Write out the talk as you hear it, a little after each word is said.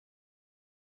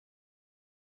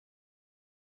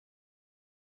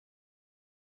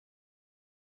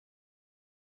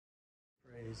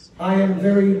I am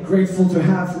very grateful to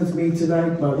have with me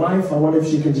tonight my wife. I wonder if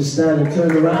she can just stand and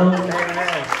turn around.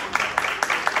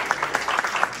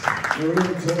 Maria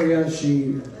Victoria,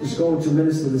 she is going to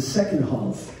minister the second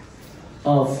half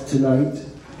of tonight.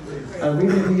 And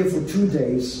we've been here for 2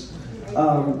 days.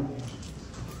 God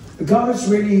has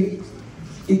really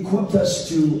equipped us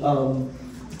to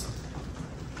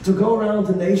go around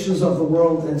the nations of the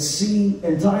world and see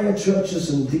entire churches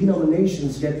and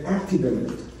denominations get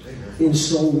activated in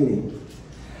soul winning.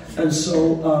 And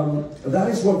so that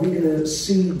is what we're going to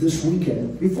see this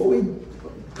weekend. Before we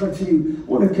continue,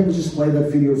 can we just play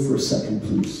that video for a second,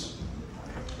 please?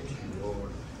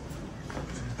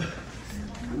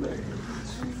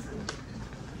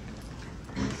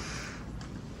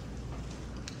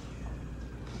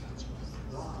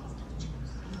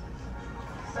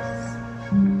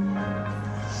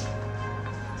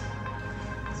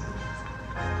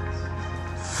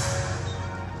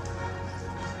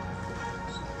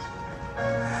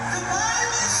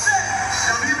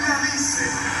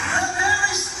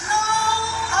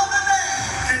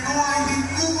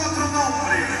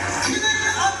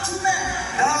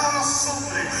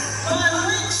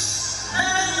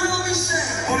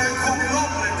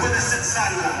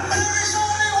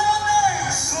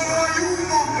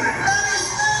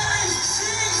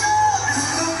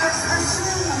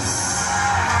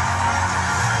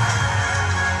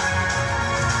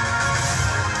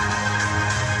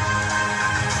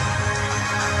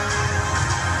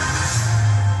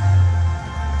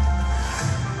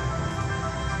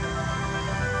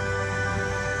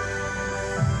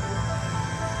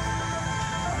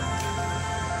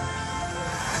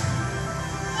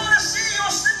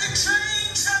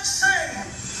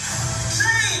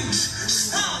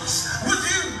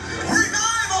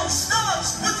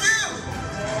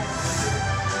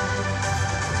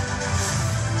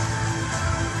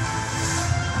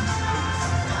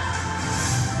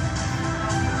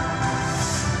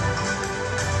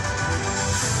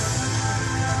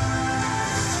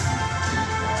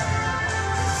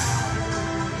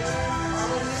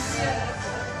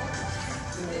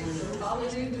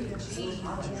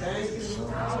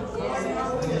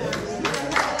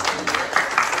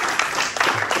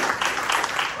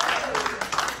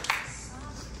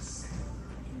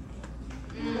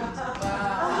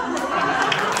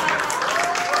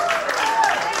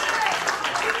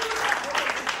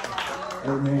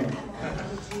 Amen.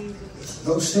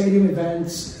 Those stadium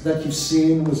events that you've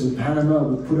seen was in Panama.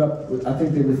 We put up, I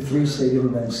think there were 3 stadium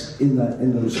events in that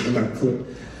clip.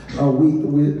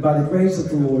 We by the grace of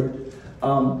the Lord,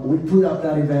 we put up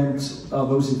that event,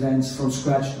 those events from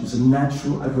scratch. It was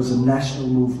a national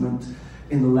movement.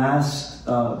 In the last,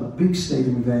 the big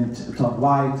stadium event, Todd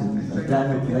White and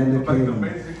Daniel came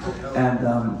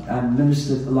and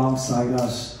ministered alongside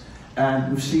us.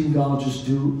 And we've seen God just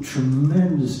do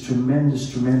tremendous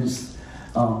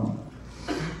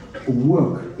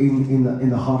work in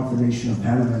the heart of the nation of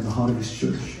Panama, in the heart of His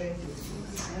church.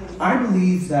 I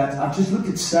believe that I just looked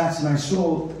at stats and I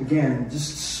saw, again,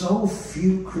 just so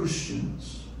few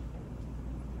Christians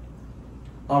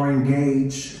are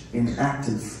engaged in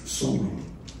active soul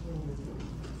winning.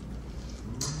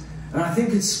 And I think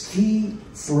it's key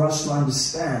for us to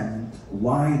understand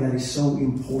why that is so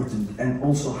important and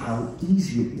also how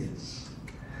easy it is.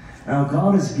 Now,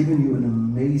 God has given you an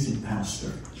amazing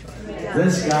pastor.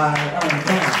 This guy,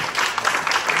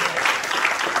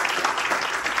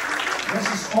 this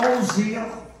is all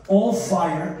zeal, all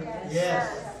fire,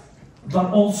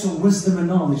 but also wisdom and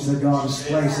knowledge that God has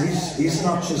placed. He's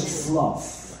not just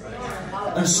fluff.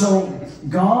 And so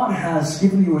God has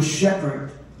given you a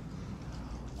shepherd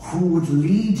who would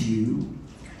lead you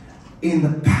in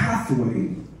the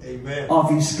pathway of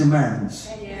His commands.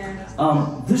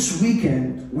 This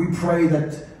weekend, we pray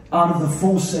that out of the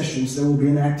 4 sessions, there will be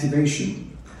an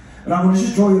activation. And I want to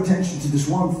just draw your attention to this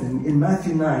one thing. In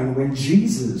Matthew 9, when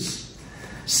Jesus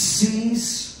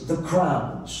sees the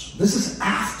crowds, this is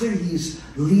after He's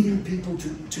leading people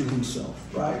to Himself,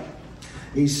 right?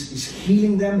 He's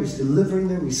healing them, He's delivering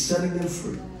them, He's setting them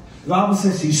free. The Bible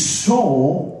says He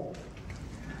saw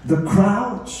the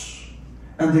crowds,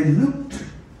 and they looked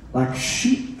like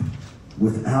sheep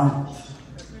without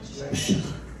a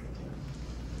shepherd.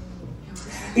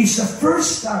 It's the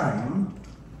first time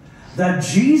that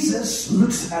Jesus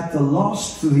looks at the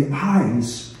lost through the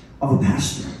eyes of a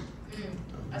pastor.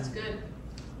 That's good.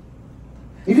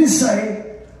 He didn't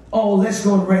say, oh, let's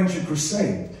go and arrange a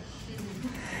crusade.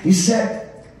 He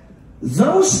said,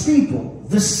 those people,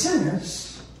 the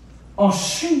sinners, are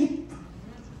sheep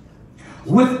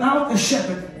without a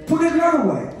shepherd. Put it another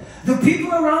way. The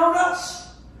people around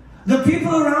us The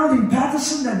people around in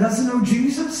Patterson that doesn't know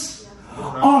Jesus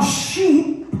are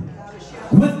sheep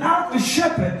without a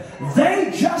shepherd.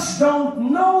 They just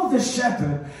don't know the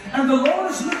shepherd. And the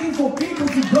Lord is looking for people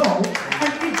to go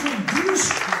and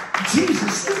introduce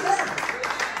Jesus to them.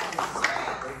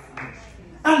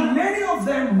 And many of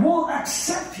them will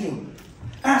accept Him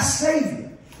as Savior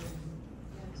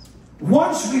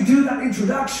once we do that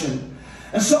introduction.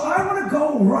 And so I want to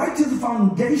go right to the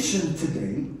foundation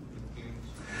today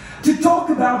to talk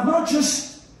about not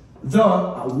just the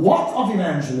what of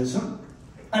evangelism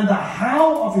and the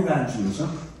how of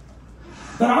evangelism,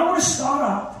 but I want to start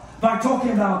out by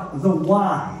talking about the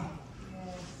why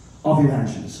of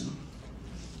evangelism.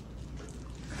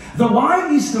 The why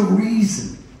is the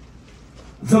reason,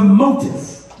 the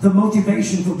motive, the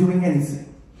motivation for doing anything.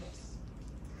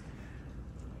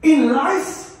 In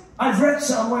life, I've read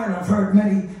somewhere and I've heard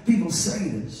many people say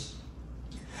this.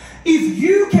 If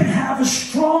you can have a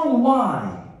strong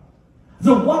why,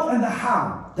 the what and the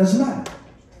how doesn't matter.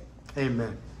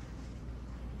 Amen.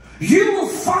 You will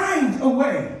find a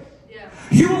way.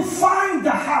 You will find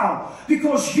the how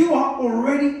because you are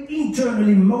already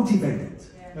internally motivated.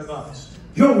 Yes.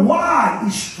 Your why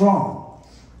is strong.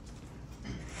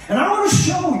 And I want to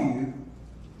show you,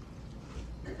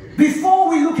 before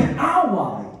we look at our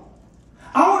why,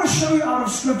 I want to show you out of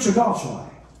Scripture God's why.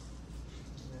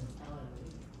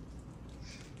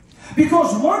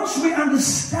 Because once we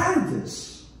understand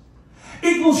this,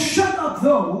 it will shut up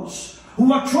those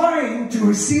who are trying to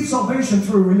receive salvation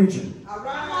through religion.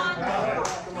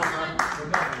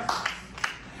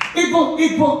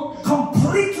 It will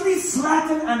completely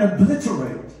flatten and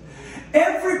obliterate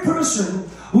every person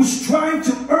who's trying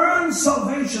to earn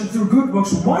salvation through good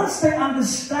works. Once they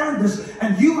understand this,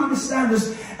 and you understand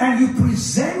this, and you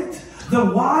present the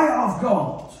why of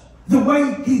God the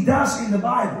way He does in the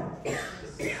Bible,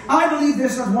 I believe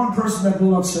there's not one person that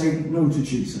will not say no to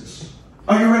Jesus.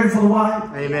 Are you ready for the why?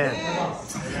 Amen.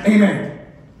 Amen.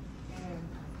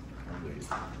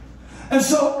 And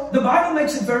so the Bible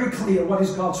makes it very clear what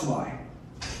is God's why.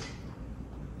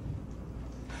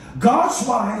 God's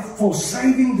why for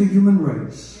saving the human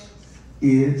race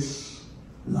is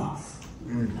love.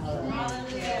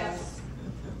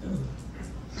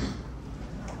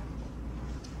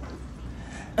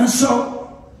 And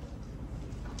so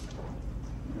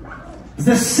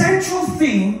the central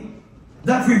theme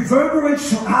that reverberates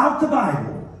throughout the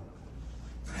Bible,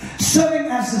 serving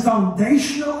as the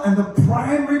foundational and the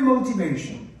primary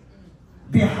motivation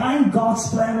behind God's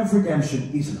plan of redemption,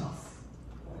 is love.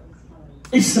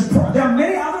 There are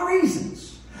many other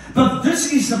reasons, but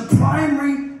this is the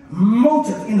primary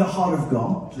motive in the heart of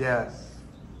God. Yes.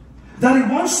 That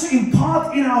He wants to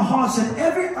impart in our hearts, and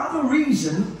every other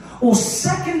reason or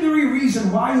secondary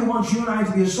reason why He wants you and I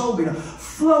to be a soul winner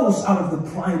flows out of the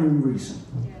primary reason,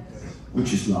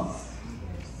 which is love.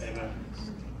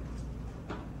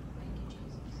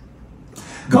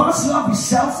 God's love is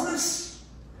selfless,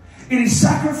 it is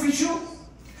sacrificial,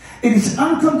 it is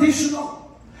unconditional,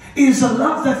 it is a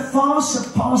love that far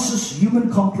surpasses human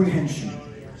comprehension.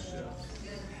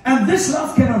 And this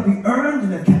love cannot be earned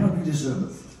and it cannot be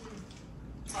deserved.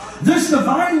 This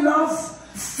divine love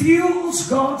fuels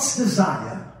God's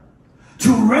desire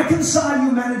to reconcile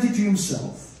humanity to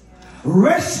Himself,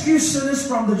 rescue sinners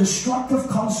from the destructive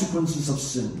consequences of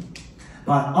sin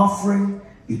by offering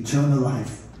eternal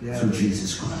life through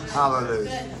Jesus Christ.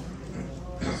 Hallelujah.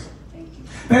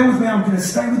 Bear with me, I'm going to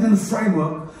stay within the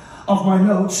framework of my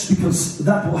notes because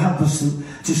that will help us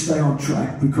to stay on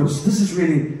track, because this is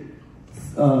really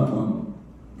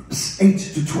 8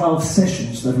 to 12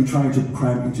 sessions that we're trying to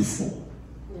cram into 4.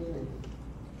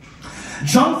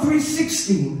 John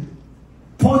 3:16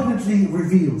 poignantly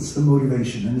reveals the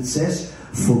motivation, and it says,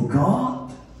 "For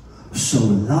God so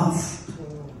loved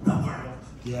the world,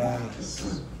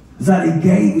 that He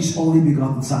gave His only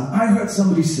begotten Son." I heard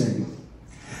somebody say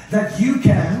that you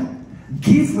can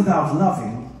give without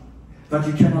loving, but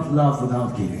you cannot love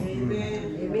without giving.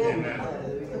 Amen.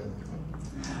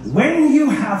 When you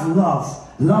have love,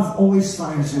 love always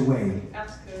finds a way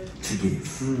to give.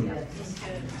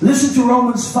 Listen to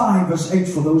Romans 5 verse 8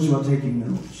 for those who are taking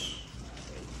notes.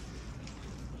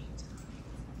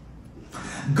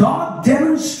 God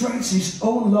demonstrates His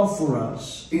own love for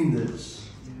us in this: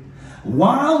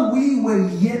 while we were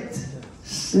yet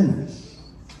sinners,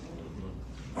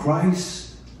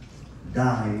 Christ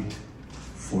died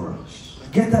for us.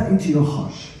 Get that into your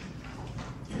heart.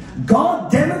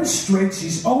 God demonstrates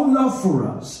His own love for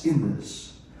us in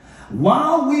this: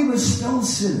 while we were still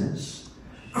sinners,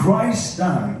 Christ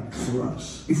died for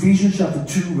us. Ephesians chapter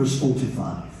 2 verse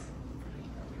 45.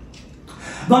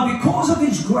 But because of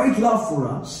His great love for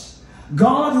us,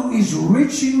 God, who is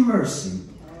rich in mercy,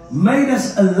 made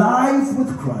us alive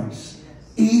with Christ,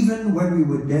 even when we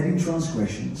were dead in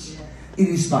transgressions. It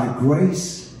is by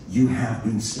grace you have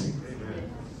been saved.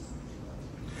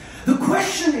 The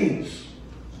question is,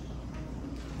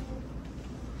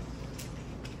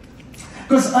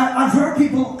 because I've heard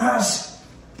people ask,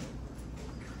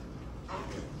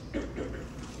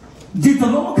 did the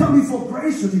law come before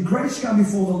grace, or did grace come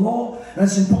before the law? And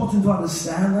it's important to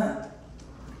understand that.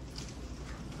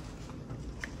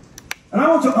 And I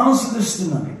want to answer this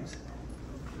tonight.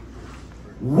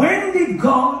 When did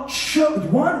God choose?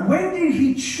 When did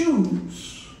He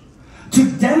choose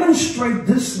to demonstrate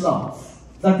this love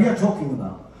that we are talking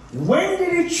about? When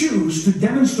did He choose to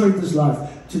demonstrate this love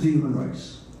to the human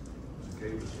race? He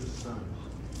gave us His Son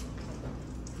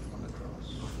on the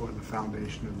cross before the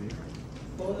foundation of the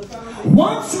earth.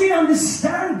 Once we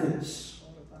understand this,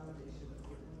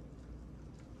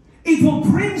 it will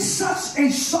bring such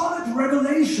a solid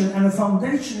revelation and a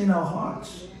foundation in our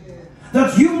hearts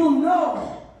that you will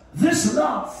know this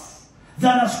love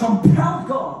that has compelled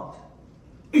God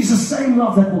is the same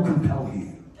love that will compel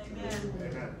you.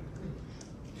 Amen.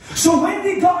 So when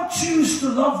did God choose to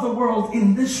love the world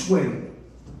in this way?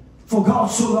 For God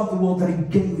so loved the world that He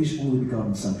gave His only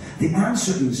begotten Son. The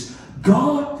answer is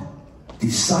God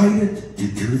decided to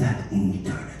do that in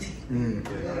eternity.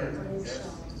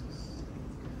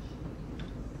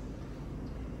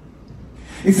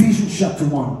 Ephesians chapter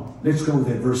 1. Let's go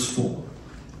there, verse 4.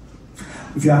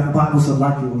 If you have the Bibles, I'd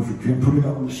like you, if you can put it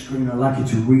up on the screen, I'd like you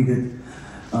to read it.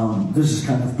 This is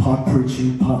kind of part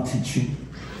preaching, part teaching.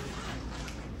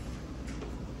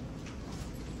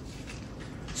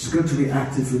 It's good to be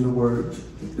active in the Word.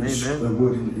 There's a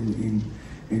word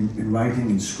in writing,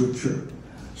 in Scripture,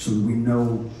 so that we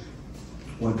know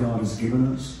what God has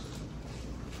given us.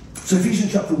 So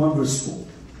Ephesians chapter 1, verse 4.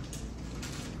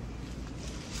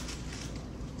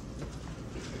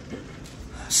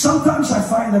 Sometimes I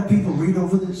find that people read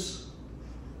over this,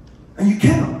 and you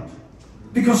cannot,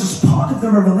 because it's part of the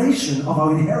revelation of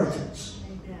our inheritance.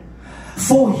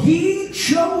 For He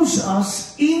chose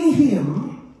us in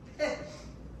Him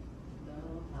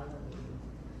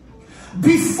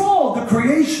before the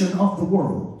creation of the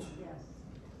world,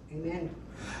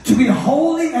 to be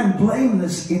holy and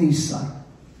blameless in His sight.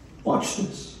 Watch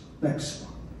this. Next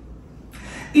one.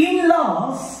 In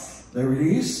love, there it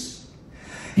is,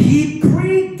 He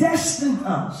predestined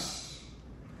us.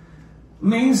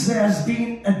 Means there has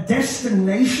been a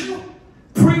destination.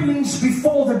 Pre means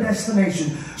before the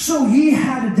destination. So He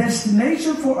had a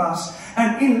destination for us.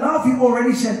 And in love He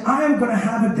already said, I am going to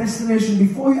have a destination.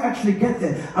 Before you actually get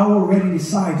there, I will already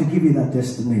decide to give you that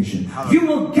destination. You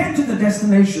will get to the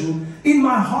destination in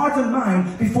my heart and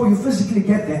mind before you physically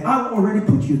get there. I will already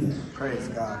put you there. Praise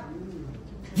God.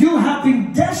 You have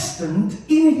been destined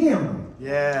in Him.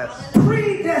 Yes.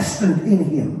 Predestined in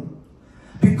Him.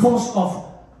 Because of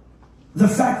the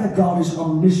fact that God is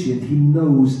omniscient. He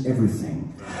knows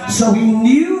everything. So He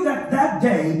knew that that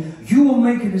day you will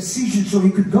make a decision, so He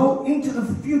could go into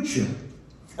the future.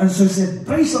 And so He said,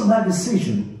 based on that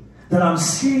decision that I'm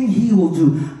seeing He will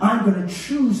do, I'm going to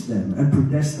choose them and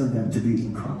predestine them to be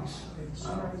in Christ.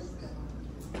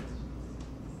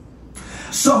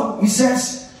 So He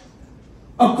says,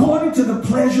 according to the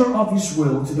pleasure of His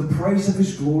will, to the praise of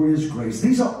His glorious grace.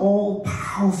 These are all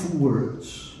powerful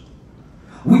words,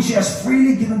 which He has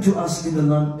freely given to us in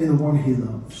the one He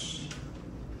loves.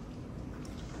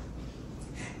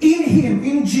 In Him,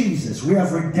 in Jesus, we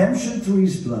have redemption through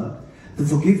His blood, the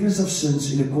forgiveness of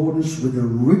sins in accordance with the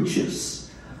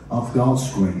riches of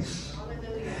God's grace,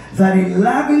 that He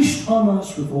lavished on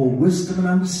us with all wisdom and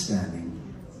understanding.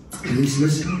 Please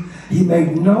listen. He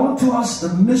made known to us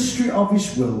the mystery of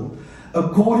His will,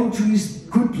 according to His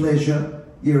good pleasure,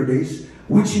 here it is,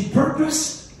 which He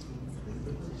purposed,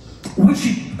 which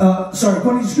He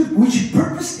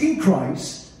purposed in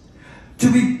Christ,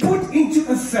 to be put into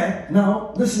effect.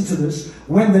 Now, listen to this.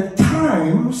 When the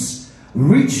times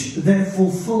reach their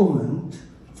fulfillment,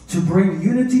 to bring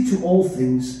unity to all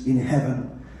things in heaven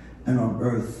and on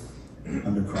earth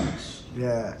under Christ.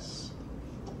 Yes.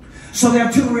 So there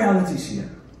are two realities here.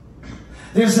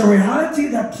 There's a reality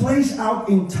that plays out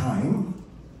in time,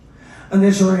 and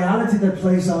there's a reality that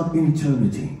plays out in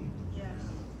eternity.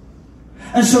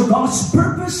 And so God's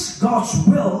purpose, God's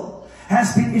will,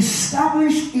 has been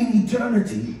established in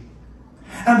eternity.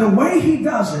 And the way He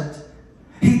does it,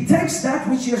 He takes that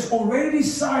which He has already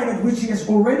decided, which He has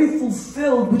already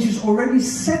fulfilled, which is already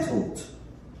settled.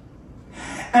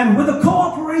 And with the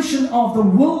cooperation of the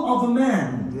will of a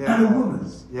man and a woman,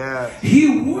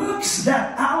 He works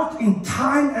that out in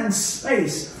time and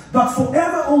space But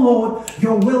forever, O Lord,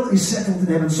 your will is settled in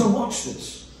heaven. So watch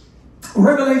this.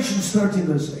 Revelations 13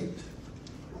 verse 8.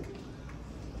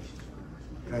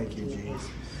 Thank you, Jesus.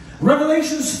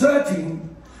 Revelations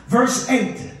 13 verse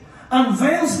 8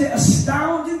 unveils the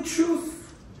astounding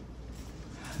truth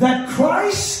that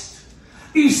Christ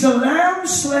is the Lamb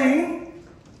slain.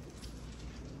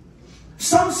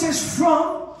 Some says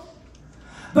from,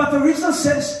 but the original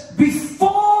says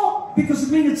before, because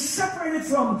it means it's separated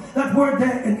from, that word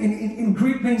there in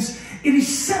Greek means it is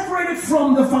separated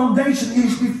from the foundation. It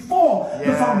is before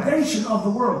the foundation of the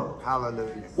world.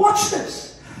 Hallelujah. Watch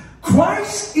this.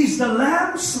 Christ is the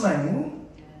Lamb slain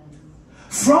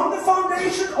from the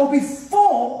foundation or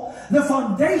before the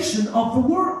foundation of the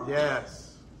world.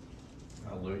 Yes.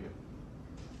 Hallelujah.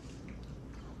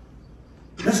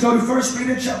 Let's go to 1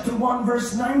 Peter chapter 1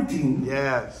 verse 19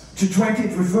 to 20.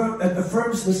 It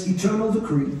affirms this eternal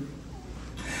decree.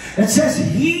 It says,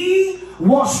 He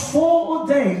was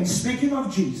foreordained, speaking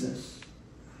of Jesus,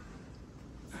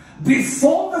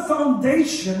 before the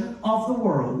foundation of the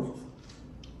world,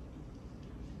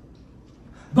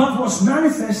 but was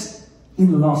manifest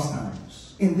in the last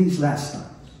times, in these last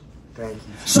times. Thank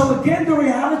you. So again, the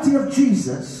reality of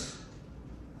Jesus,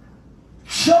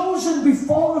 chosen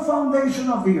before the foundation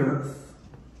of the earth,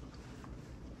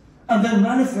 and then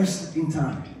manifested in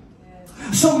time.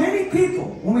 So many people,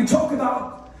 when we talk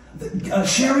about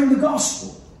sharing the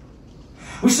gospel,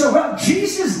 we say, well,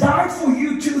 Jesus died for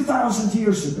you 2,000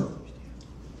 years ago.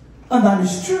 And that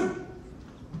is true.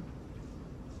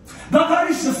 But that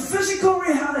is the physical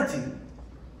reality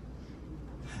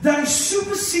that is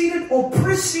superseded or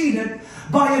preceded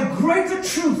by a greater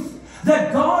truth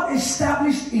that God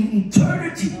established in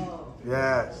eternity.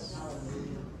 Yes.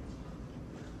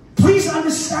 Please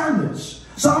understand this.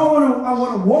 So I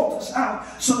want to walk this out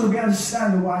so that we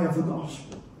understand the why of the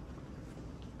gospel.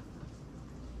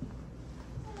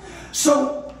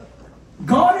 So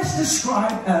God is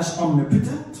described as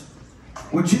omnipotent,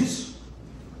 which is,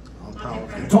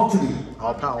 talk to me.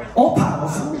 All powerful. All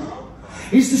powerful.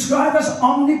 He's described as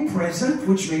omnipresent,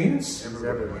 which means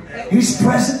Everywhere. He's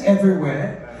present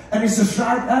everywhere. And he's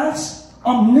described as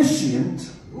omniscient,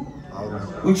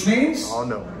 which means All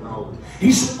knowing.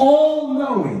 He's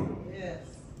all-knowing.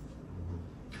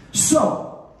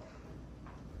 So,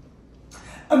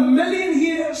 1,000,000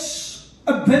 years,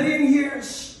 1,000,000,000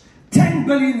 years, 10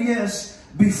 billion years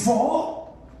before,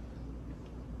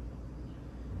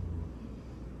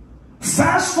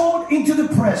 fast forward into the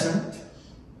present,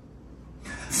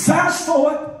 fast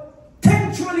forward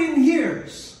 10 trillion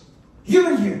years,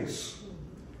 human years,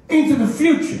 into the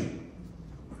future.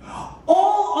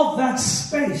 All of that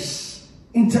space,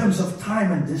 in terms of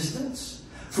time and distance,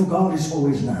 for God is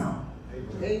always now.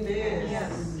 Amen.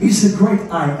 Yes. He's the great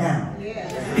I am.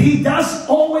 Yes. He does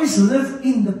always live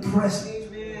in the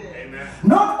present. Amen.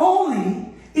 Not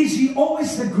only is He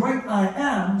always the great I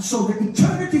am, so the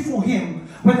eternity for Him,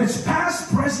 whether it's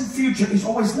past, present, future, is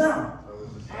always now.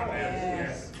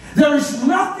 Yes. There is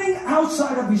nothing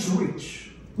outside of His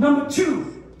reach. Number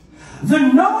two, the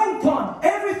knowing part,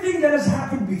 everything that has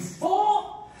happened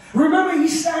before, remember He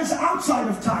stands outside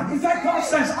of time. In fact, God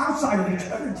stands outside of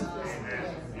eternity.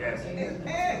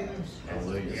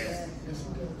 Hallelujah.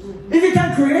 If He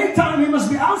can create time, He must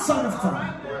be outside of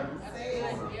time.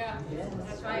 Yeah,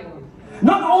 that's right.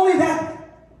 Not only that,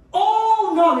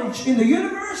 all knowledge in the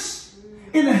universe,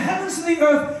 in the heavens and the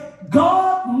earth,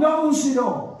 God knows it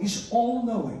all. He's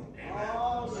all-knowing.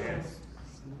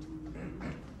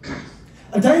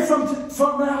 A day from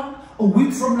now, a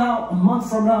week from now, a month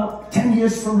from now, 10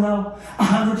 years from now,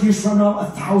 100 years from now,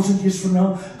 1,000 years from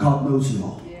now, God knows it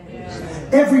all.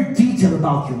 Every detail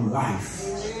about your life.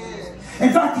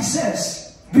 In fact, He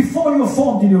says, before you were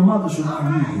formed in your mother's womb,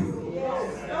 I knew you.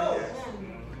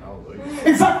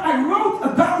 In fact, I wrote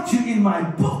about you in my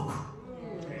book.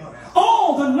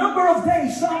 Oh, the number of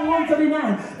days, Psalm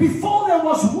 139. Before there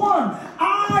was one,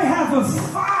 I have a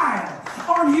file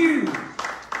on you.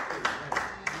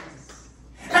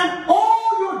 And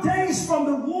all your days from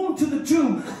the womb to the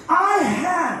tomb, I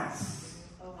have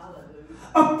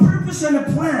a purpose and a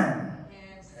plan.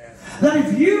 That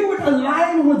if you would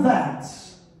align with that,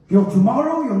 your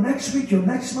tomorrow, your next week, your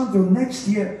next month, your next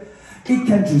year, it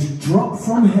can just drop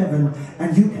from heaven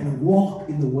and you can walk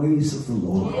in the ways of the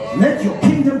Lord. Let your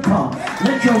kingdom come.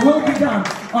 Let your will be done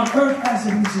on earth as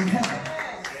it is in heaven.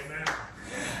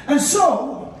 And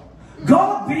so,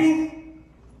 God being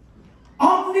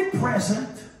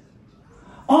omnipresent,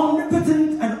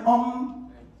 omnipotent, and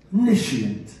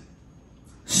omniscient.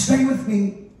 Stay with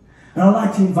me, and I'd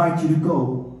like to invite you to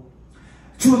go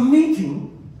to a meeting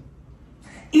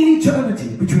in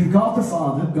eternity between God the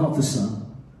Father, God the Son,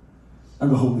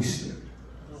 and the Holy Spirit.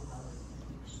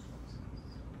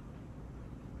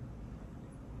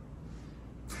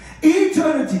 In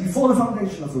eternity, before the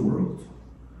foundation of the world,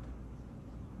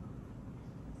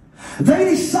 they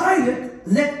decided,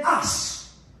 let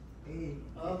us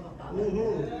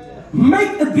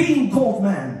make a being called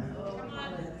man.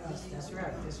 That's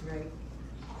right. That's right.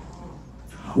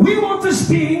 We want this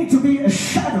being to be a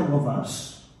shadow of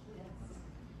us,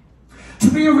 to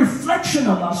be a reflection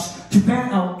of us, to bear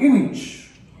our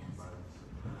image.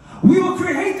 We will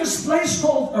create this place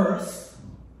called earth.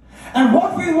 And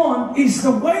what we want is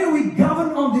the way we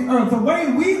govern on the earth, the way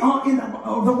we are in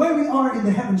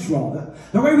the heavens rather,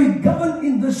 the way we govern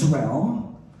in this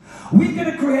realm. We're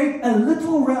going to create a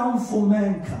little realm for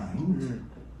mankind.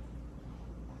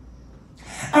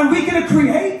 And we're going to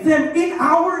create them in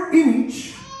our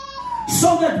image,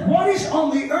 so that what is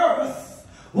on the earth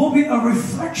will be a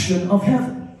reflection of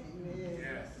heaven.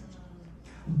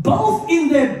 Both in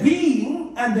their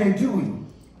being and their doing.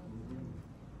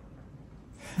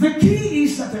 The key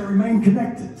is that they remain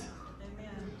connected.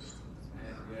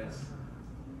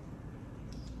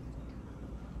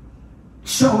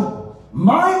 So,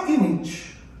 my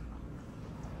image,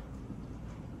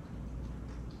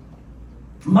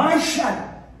 my shadow,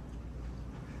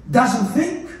 doesn't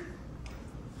think.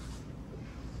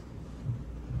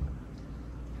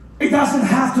 It doesn't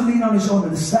have to lean on its own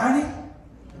understanding.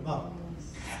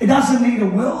 It doesn't need a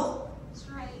will. That's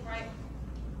right. Right.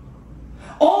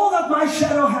 All that my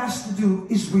shadow has to do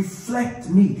is reflect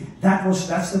me.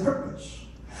 That's the purpose.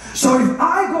 So if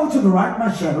I go to the right,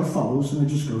 my shadow follows and it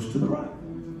just goes to the right.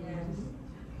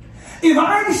 If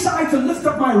I decide to lift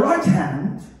up my right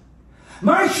hand,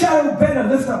 my shadow better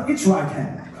lift up its right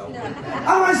hand.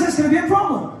 Otherwise there's going to be a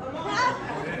problem.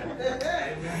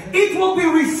 It will be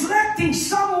reflecting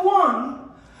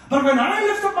someone, but when I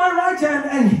lift up my right hand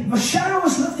and the shadow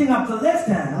is lifting up the left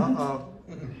hand,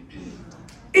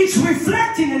 it's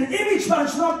reflecting an image, but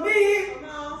it's not me.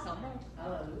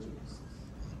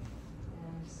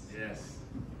 Yes.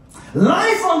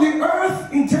 Life on the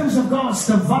earth, in terms of God's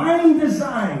divine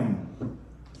design,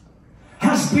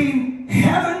 has been,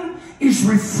 heaven is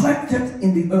reflected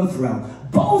in the earth realm,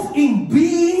 both in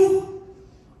being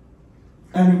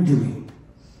and in doing.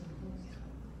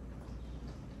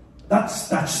 That's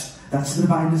the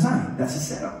divine design. That's the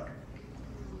setup.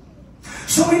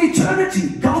 So in eternity,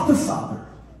 God the Father,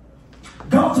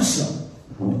 God the Son.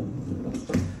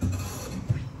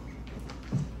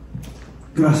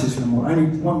 Gracias, mi amor. I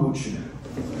need one more chair.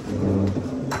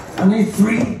 I need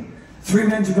three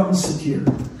men to come and sit here.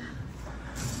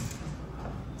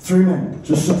 3 men,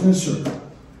 just sit in a circle.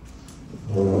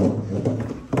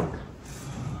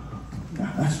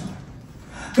 Yeah, that's fine.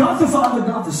 God the Father,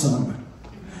 God the Son,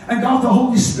 and God the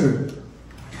Holy Spirit.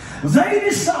 They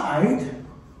decide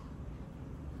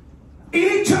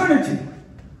in eternity,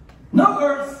 no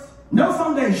earth, no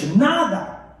foundation,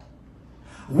 nada.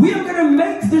 We are going to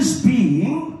make this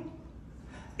being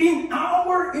in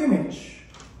our image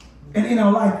and in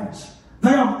our likeness.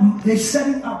 They're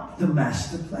setting up the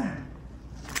master plan.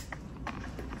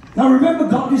 Now remember,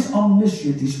 God is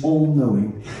omniscient, He's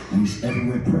all-knowing, and He's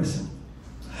everywhere present.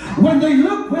 When they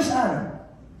look, where's Adam?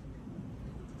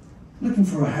 Looking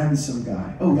for a handsome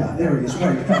guy. Oh yeah, there he is.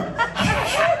 Wait, come.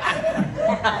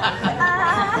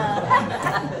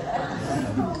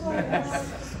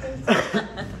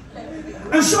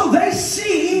 And so they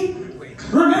see,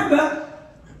 remember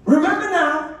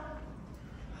now,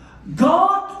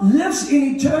 God lives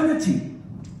in eternity.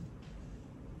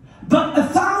 But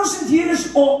 1,000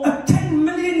 years or 10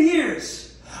 million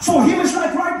years for Him is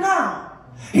like right now.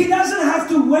 He doesn't have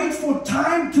to wait for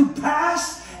time to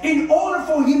pass in order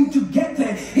for Him to get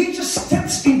there. He just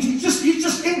steps into, He's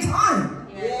just in time.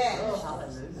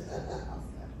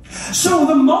 So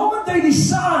the moment they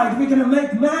decide we're going to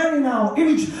make man in our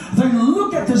image, they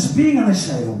look at this being and they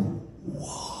say,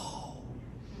 whoa,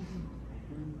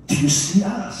 do you see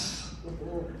us?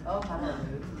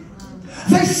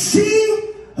 They see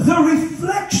the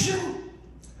reflection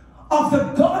of the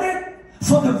Godhead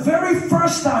for the very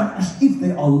first time, as if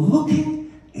they are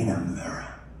looking in a mirror.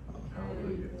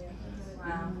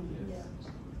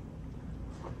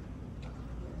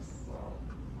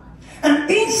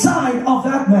 And inside of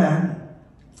that man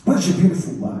was your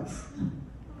beautiful wife.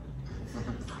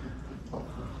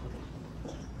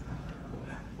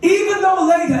 Even though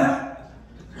later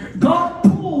God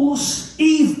pulls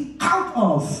Eve out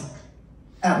of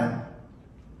Adam.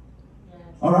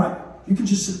 All right? You can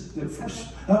just sit there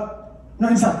first. No,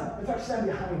 in fact, if I stand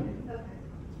behind you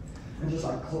and just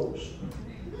like close,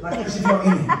 like as if you're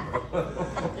in here.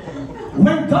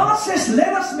 When God says,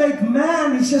 let us make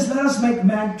man, he says, let us make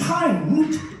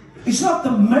mankind. It's not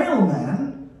the male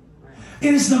man.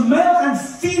 It is the male and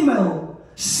female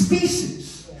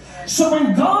species. So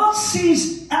when God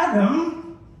sees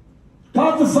Adam,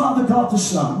 God the Father, God the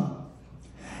Son,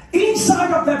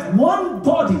 inside of that one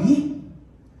body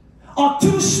are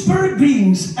two spirit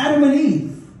beings, Adam and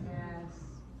Eve.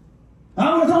 I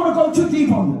don't want to go too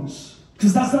deep on this,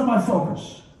 because that's not my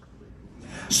focus.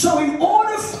 So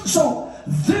so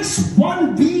this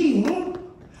one being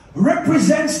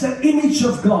represents the image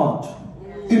of God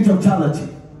in totality.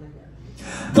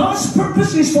 God's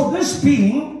purpose is for this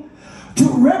being to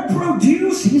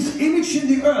reproduce his image in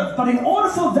the earth. But in order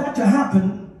for that to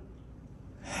happen,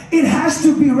 it has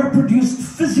to be reproduced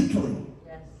physically.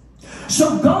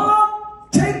 So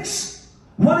God takes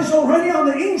what is already on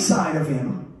the inside of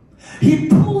him. He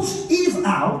pulls Eve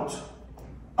out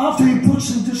after he puts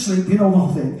him to sleep, you know the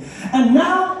whole thing. And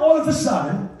now all of a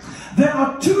sudden, there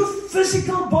are two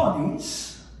physical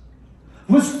bodies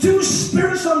with two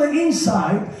spirits on the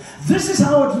inside. This is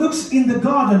how it looks in the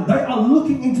garden. They are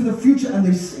looking into the future and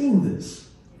they're seeing this.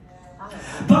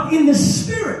 But in the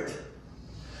spirit,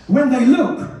 when they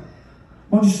look, I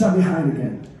want you to stand behind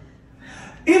again.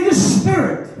 In the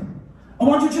spirit, I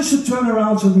want you just to turn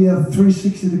around so we have a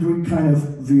 360-degree kind of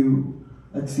view.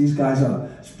 That these guys are.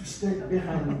 Stay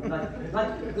behind me.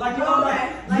 Like you're on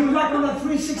that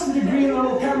 360-degree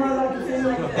little camera, like the thing.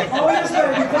 Oh yes,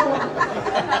 baby, come on.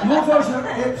 Move those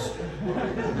hips.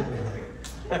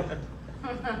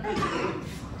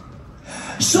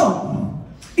 So,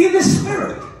 in the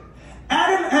spirit,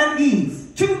 Adam and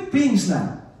Eve, two beings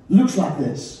now, looks like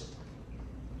this.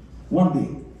 One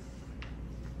being.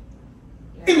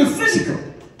 In the physical,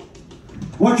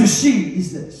 what you see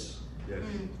is this.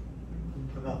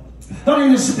 But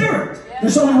in the spirit,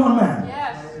 there's only one man.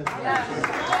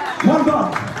 One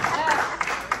God.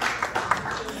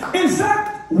 In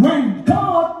fact, when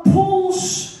God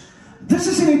pulls, this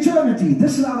is in eternity,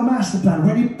 this is our master plan,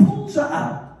 when he pulls her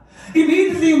out,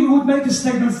 immediately we would make a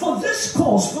statement, for this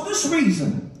cause, for this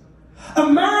reason,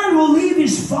 a man will leave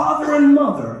his father and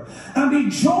mother and be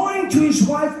joined to his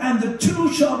wife, and the two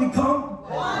shall become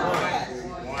one.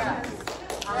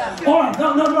 Alright,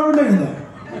 now remain there.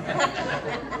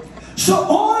 So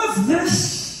all of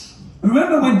this,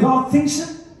 remember when God thinks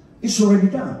it, it's already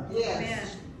done.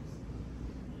 Yes.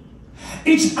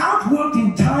 It's outworked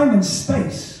in time and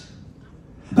space.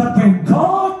 But when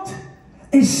God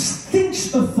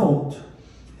thinks a thought,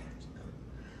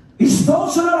 his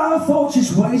thoughts are not our thoughts,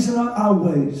 his ways are not our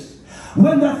ways.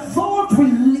 When that thought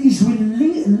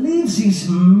leaves his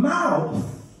mouth,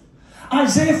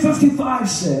 Isaiah 55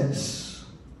 says,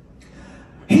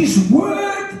 his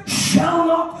word shall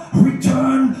not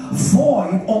return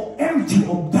void or empty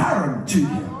or barren to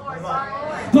you,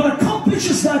 but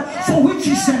accomplishes that for which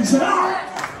he sends it out.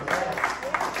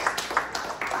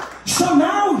 So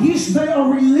now they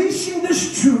are releasing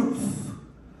this truth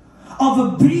of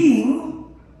a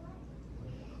being,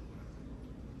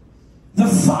 the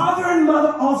father and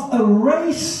mother of a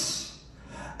race,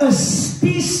 a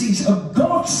species, a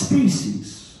God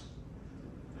species,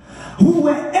 who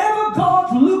wherever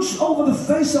God looks over the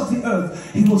face of the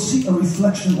earth, he will see a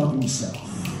reflection of himself.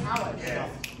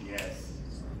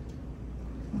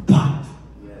 But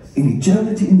in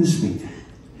eternity, in this meeting,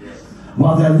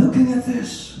 while they're looking at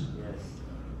this,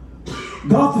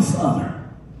 God the Father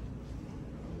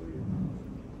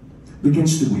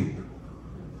begins to weep.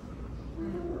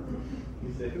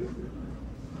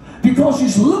 Because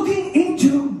he's looking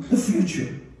into the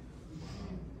future.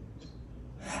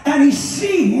 And he's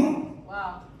seeing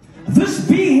this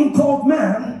being called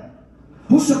man,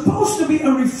 who's supposed to be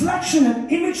a reflection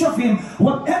and image of him.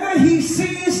 Whatever he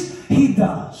sees, he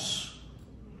does.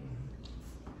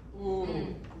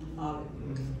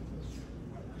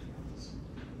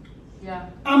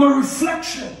 I'm a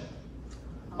reflection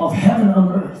of heaven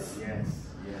on earth.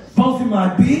 Both in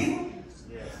my being.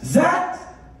 That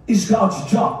is God's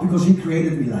job, because he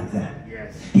created me like that.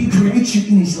 He creates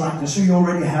you in his likeness, so you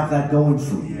already have that going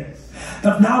for you.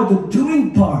 But now the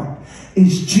doing part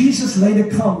is Jesus later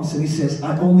comes and he says,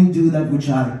 I only do that which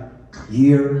I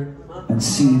hear and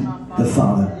see the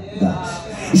Father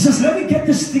does. He says, let me get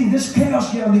this thing, this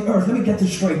chaos here on the earth, let me get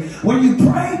this straight. When you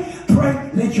pray,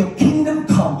 let your kingdom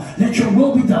come. Let your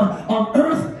will be done on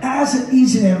earth as it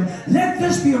is in heaven. Let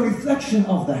this be a reflection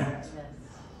of that.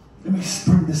 Let me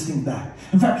bring this thing back.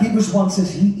 In fact, Hebrews 1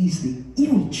 says he is the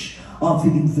image of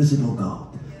the invisible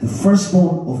God, the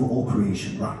firstborn over all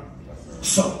creation. Right?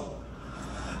 So,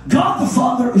 God the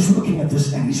Father is looking at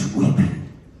this and he's weeping.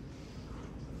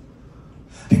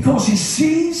 Because he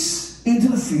sees into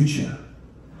the future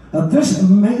this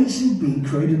amazing being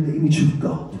created in the image of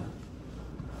God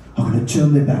are going to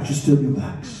turn their backs. Just turn your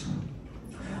backs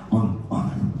on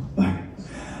back.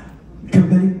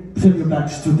 Turn your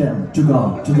backs to them, to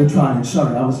God, to the triangle.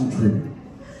 Sorry, I wasn't clear.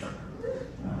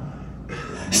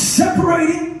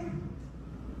 Separating,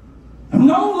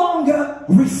 no longer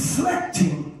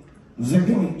reflecting the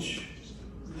image.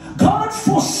 God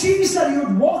foresees that he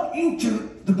would walk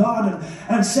into the garden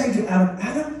and say to Adam,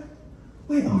 Adam,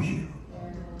 where are you?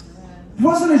 It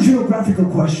wasn't a geographical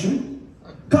question.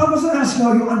 God wasn't asking,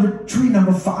 are you under tree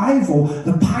number 5 or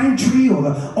the pine tree or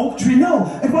the oak tree?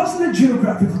 No, it wasn't a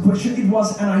geographical question. It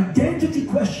was an identity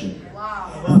question.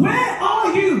 Wow. Where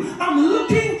are you? I'm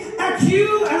looking at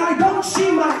you and I don't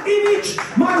see my image,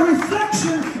 my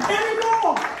reflection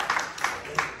anymore.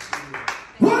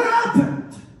 What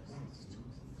happened?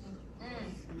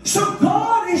 So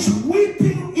God is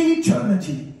weeping in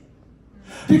eternity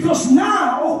because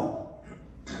now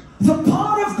the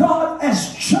part of God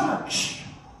as judge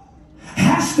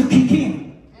has to kick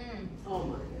in.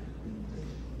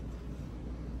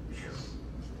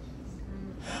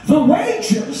 The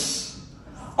wages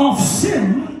of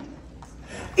sin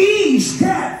is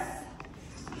death.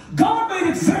 God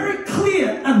made it very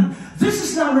clear, and this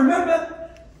is now, remember,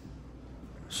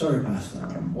 sorry Pastor,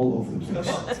 I'm all over the place.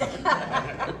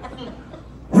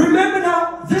 Remember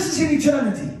now, this is in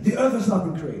eternity. The earth has not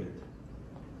been created.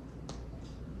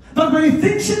 But when he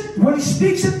thinks it, when he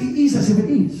speaks it, it is as if it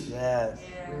is. Yes.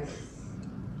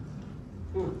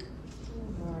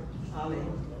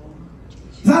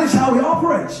 That is how he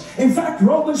operates. In fact,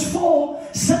 Romans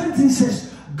 4:17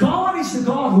 says, God is the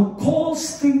God who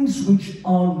calls things which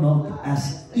are not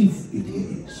as if it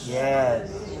is. Yes.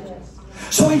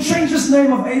 So he changed his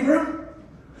name of Abram.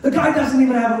 The guy doesn't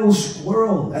even have a little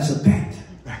squirrel as a pet.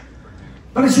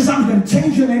 But he says, I'm going to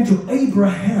change your name to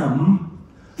Abraham,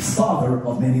 father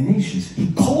of many nations.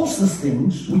 He calls the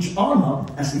things which are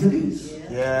not as if it is.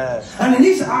 Yes. And in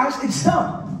his eyes, it's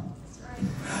done.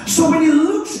 So when he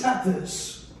looks at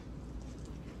this,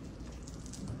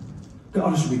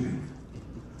 God is weeping.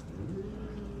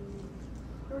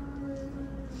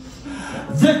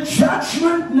 The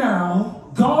judgment now,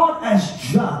 God as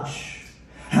judge,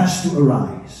 has to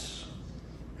arise.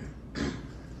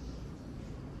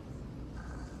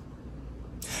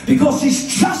 Because his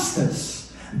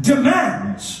justice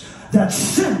demands that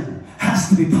sin has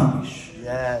to be punished.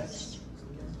 Yes.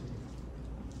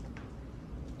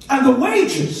 And the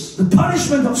wages, the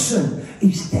punishment of sin,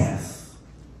 is death.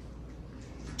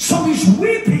 So he's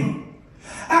weeping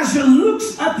as he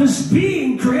looks at this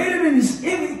being created in his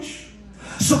image,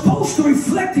 supposed to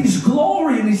reflect his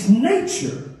glory and his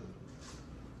nature,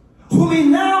 whom he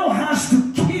now has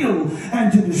to kill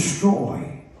and to destroy.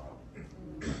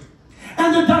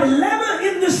 And the dilemma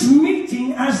in this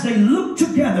meeting as they look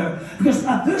together, because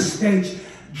at this stage,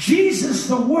 Jesus,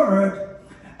 the Word,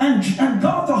 and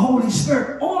God, the Holy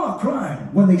Spirit, all are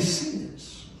crying when they see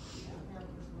this.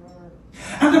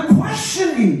 And the question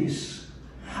is,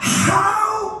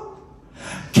 how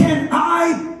can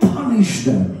I punish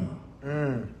them?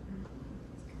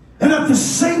 And at the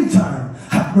same time,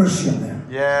 have mercy on them?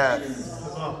 Yes.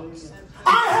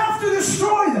 I have to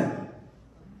destroy them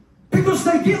because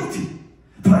they're guilty.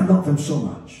 But I love them so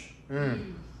much.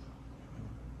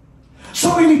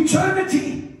 So in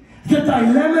eternity, the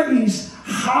dilemma is,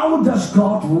 how does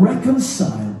God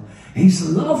reconcile his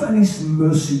love and his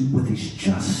mercy with his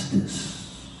justice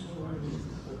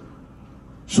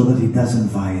so that he doesn't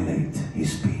violate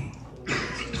his being?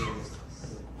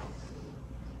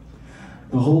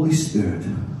 The Holy Spirit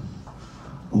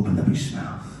opened up his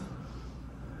mouth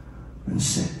and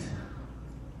said,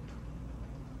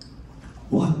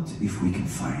 what if we can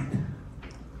find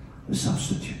a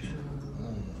substitute?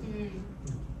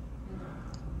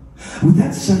 Would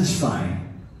that satisfy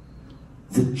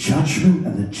the judgment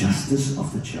and the justice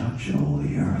of the judge of all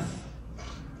the earth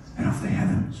and of the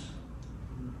heavens?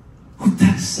 Would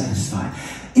that satisfy?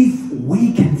 If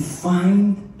we can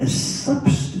find a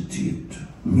substitute,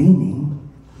 meaning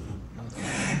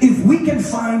if we can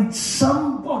find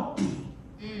somebody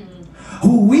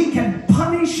who we can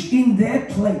punish in their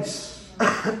place,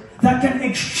 that can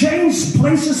exchange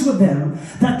places with them,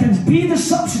 that can be the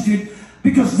substitute,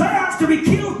 because they have to be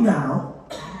killed now.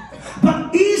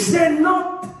 But is there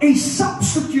not a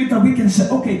substitute that we can say,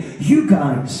 okay, you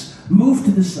guys move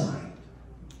to the side.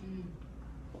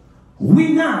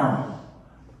 We now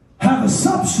have a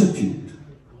substitute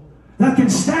that can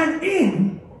stand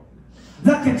in,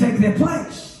 that can take their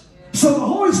place. So the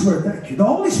Holy Spirit, thank you, the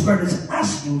Holy Spirit is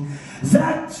asking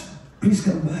that, please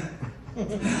come back.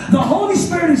 The Holy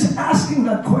Spirit is asking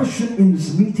that question in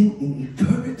this meeting in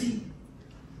eternity.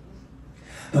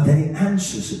 But then he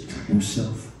answers it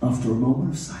himself after a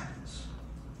moment of silence.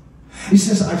 He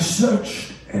says, I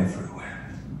searched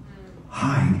everywhere.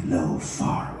 High, low,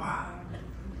 far, wide.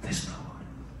 There's no one.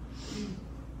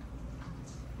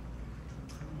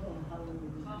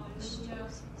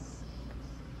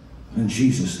 And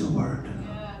Jesus, the Word,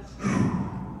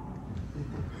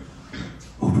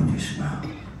 opened his mouth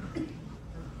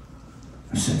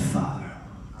and said, Father,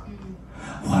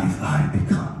 what if I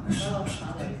become the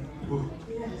substitute?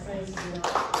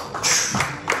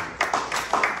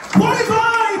 What if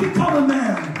I become a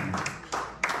man?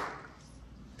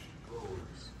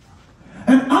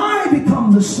 And I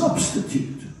become the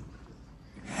substitute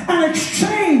and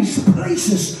exchange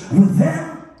places with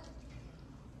them?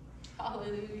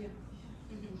 Hallelujah.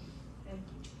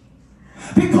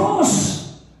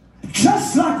 Because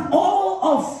just like all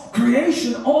of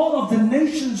creation, all of the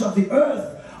nations of the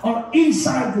earth are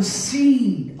inside the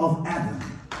seed of Adam.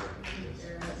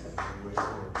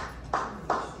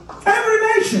 Every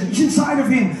nation is inside of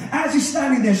him as he's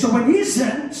standing there. So when he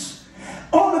sends,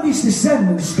 all of his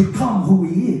descendants become who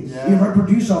he is. He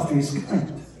reproduces after his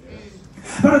kind.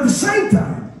 But at the same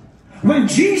time, when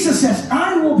Jesus says,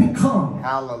 I will become,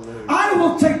 Hallelujah. I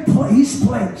will take his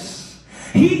place.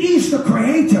 He is the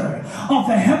creator of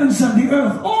the heavens and the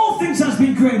earth. All things has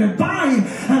been created by him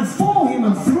and for him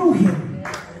and through him.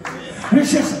 And it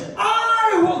says,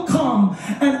 I will come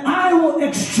and I will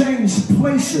exchange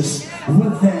places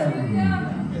with them.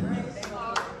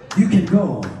 You can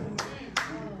go.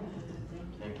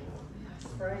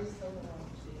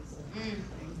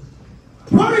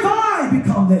 What if I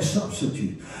become their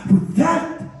substitute? Would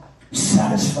that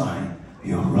satisfy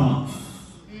your wrath?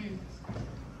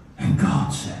 And God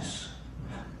says,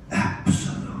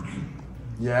 absolutely.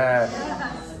 Yes.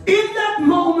 In that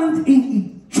moment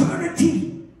in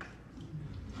eternity,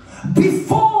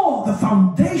 before the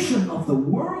foundation of the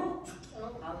world,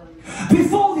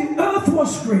 before the earth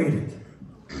was created,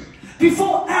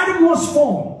 before Adam was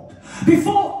formed,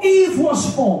 before Eve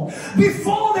was formed,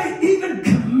 before they even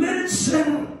committed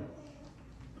sin,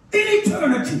 in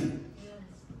eternity,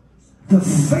 the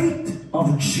fate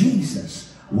of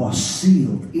Jesus was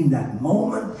sealed. In that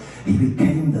moment, he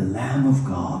became the Lamb of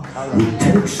God who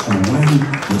takes away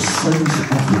the sins of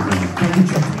the world. Thank you,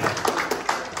 gentlemen.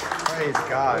 Praise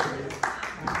God.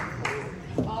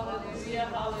 Hallelujah.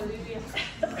 Hallelujah.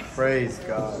 Praise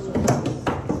God.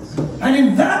 And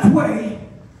in that way,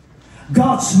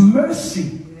 God's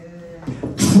mercy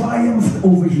triumphed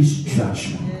over his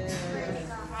judgment.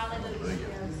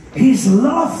 His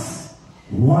love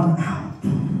won out.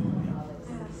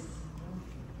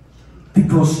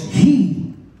 Because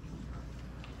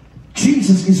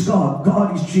Jesus is God,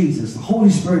 God is Jesus, the Holy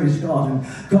Spirit is God, and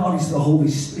God is the Holy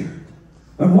Spirit.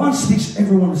 When one speaks,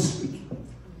 everyone is speaking.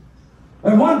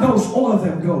 When one goes, all of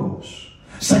them goes.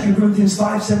 2 Corinthians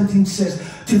 5:17 says,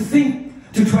 to think,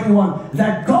 to 21,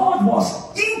 that God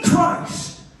was in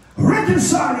Christ,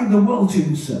 reconciling the world to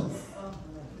himself.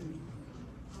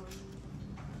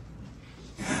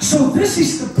 So this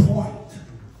is the point.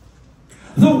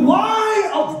 The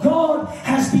why of God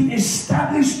has been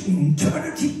established in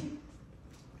eternity.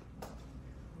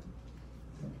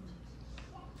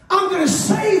 I'm going to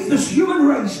save this human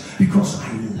race because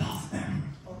I love them.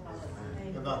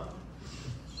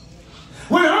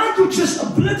 When I could just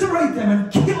obliterate them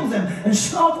and kill them and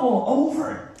start all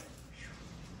over.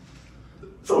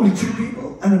 It's only 2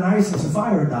 people. Ananias and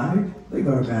Sapphira died. They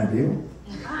got a bad deal.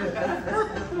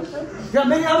 There are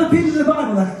many other people in the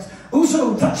Bible that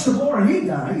Uso touched the boar and he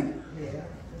died.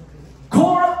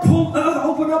 Korah pulled earth,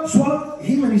 opened up, swallowed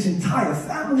him and his entire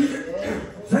family.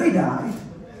 They died.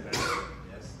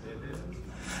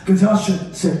 God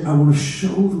said, I want to show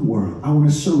the world, I want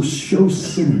to show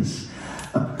sinners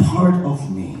a part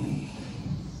of me.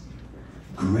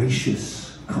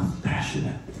 Gracious,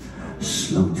 compassionate,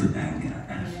 slow to anger,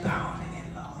 and abounding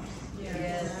in love.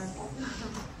 Yes.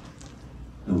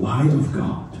 The why of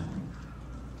God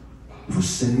for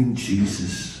sending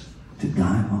Jesus to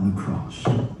die on the cross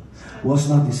was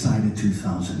not decided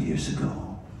 2,000 years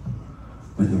ago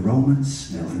when the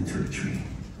Romans nailed him to a tree.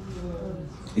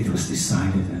 It was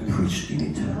decided and preached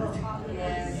in eternity.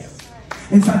 Yes.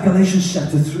 In fact, Galatians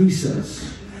chapter 3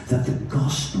 says that the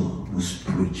gospel was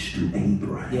preached to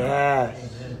Abraham. Yes.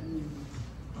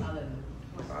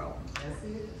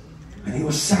 And he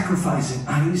was sacrificing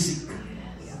Isaac.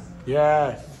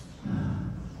 Yes.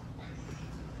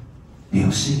 He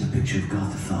was seeing a picture of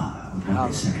God the Father would one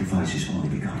day sacrifice his only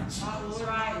begotten Son.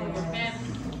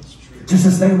 Just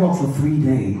as they walked for 3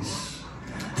 days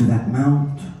to that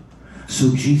mount,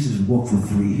 so Jesus walked for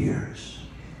 3 years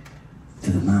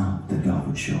to the mount that God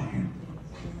would show him.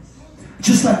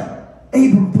 Just like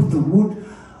Abram put the wood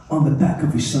on the back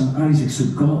of his son Isaac, so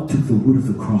God took the wood of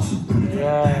the cross and put it on the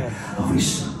back of his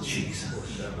son Jesus.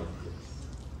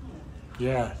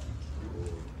 Yeah.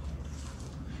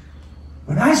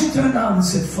 When Isaac turned out and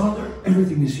said, Father,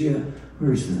 everything is here,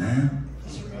 where is the lamb?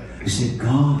 He said,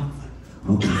 God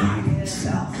will provide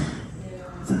himself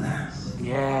the lamb.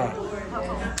 Yeah.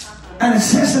 And it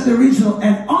says in the original,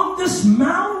 and on this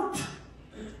mount,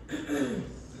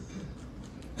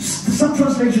 some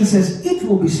translation says it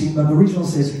will be seen, but the original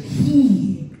says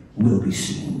he will be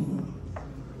seen.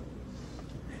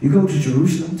 You go to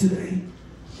Jerusalem today,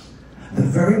 the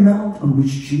very mount on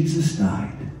which Jesus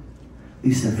died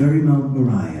is the very Mount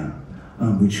Moriah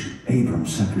on which Abram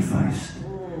sacrificed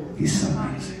his son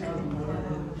Isaac.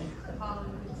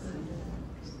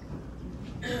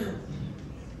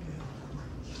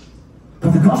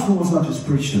 But the gospel was not just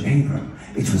preached to Abram,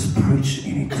 it was preached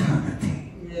in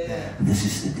eternity. And this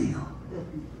is the deal.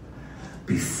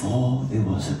 Before there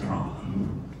was a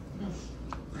problem,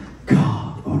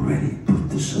 God already put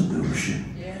the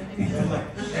solution in the way.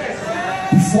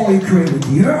 Before he created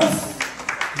the earth,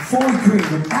 before he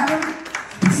created Adam,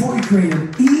 before he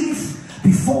created Eve,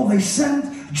 before they sinned,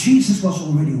 Jesus was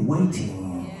already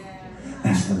waiting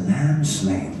as the lamb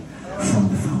slain from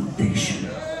the foundation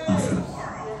of the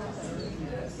world.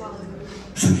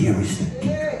 So here is the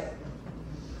kicker.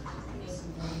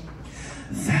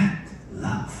 That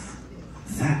love,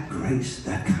 that grace,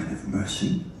 that kind of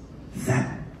mercy,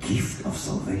 that gift of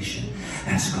salvation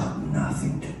has got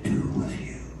nothing to do with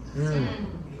you.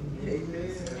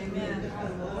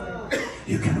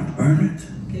 You cannot earn it.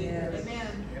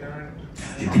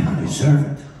 You cannot deserve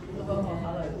it.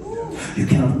 You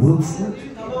cannot work for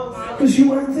it. Because you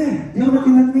weren't there. You were not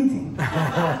in that meeting.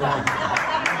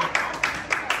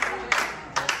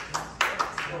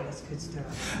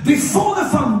 Before the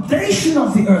foundation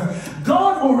of the earth,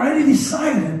 God already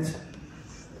decided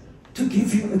to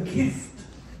give you a gift.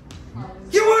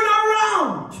 You were not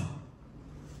around.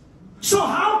 So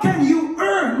how can you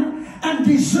earn and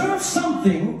deserve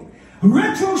something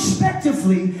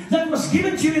retrospectively that was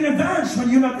given to you in advance when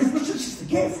you're not? It was just a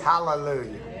gift.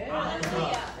 Hallelujah.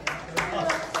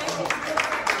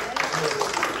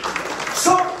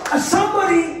 So as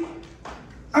somebody,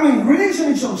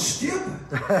 religion is so stupid.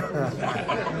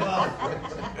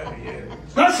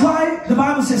 That's why the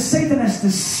Bible says Satan has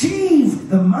deceived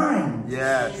the mind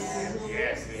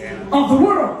of the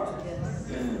world.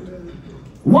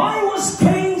 Why was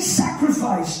Cain's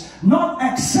sacrifice not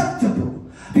acceptable?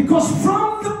 Because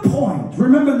from the point,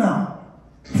 remember now,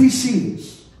 please see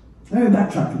this. Let me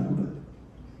backtrack a little bit.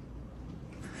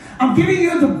 I'm giving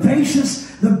you the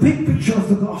basis, the big picture of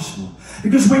the gospel.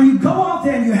 Because when you go out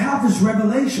there and you have this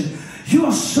revelation, you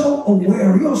are so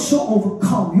aware, you're so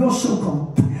overcome, you're so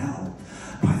compelled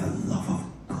by the love of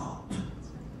God.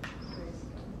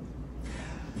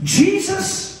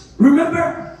 Jesus,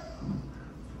 remember,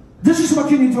 this is what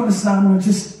you need to understand. I'm going to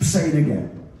just say it again.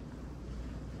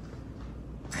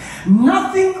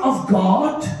 Nothing of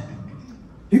God,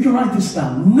 you can write this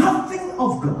down, nothing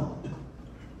of God,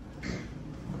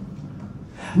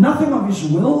 nothing of his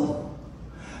will,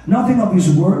 nothing of his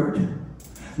word,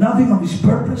 nothing of his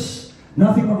purpose,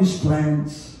 nothing of his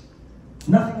plans,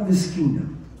 nothing of his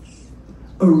kingdom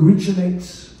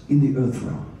originates in the earth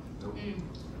realm.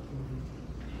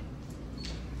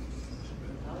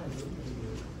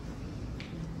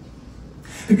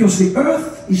 Because the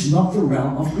earth is not the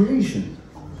realm of creation.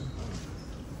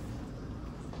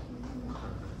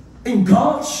 In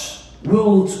God's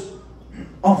world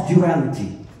of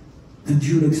duality, the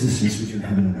dual existence between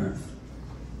heaven and earth,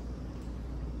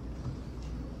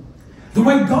 the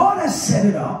way God has set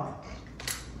it up,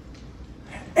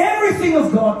 everything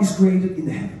of God is created in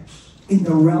the heavens, in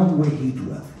the realm where he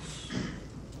dwells.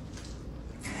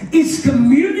 It's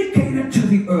communicated to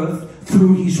the earth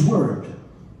through his word.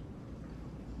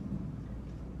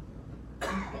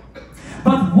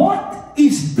 But what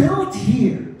is built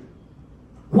here,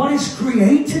 what is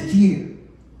created here,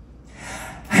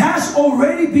 has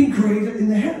already been created in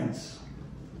the heavens.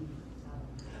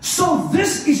 So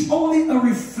this is only a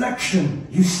reflection.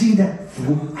 You see that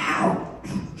throughout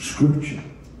Scripture.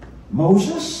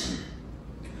 Moses,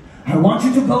 I want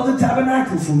you to build a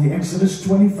tabernacle for me. Exodus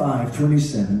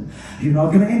 25:27. You're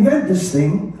not going to invent this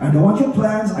thing. I don't want your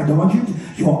plans. I don't want you to.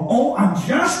 I'm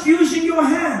just using your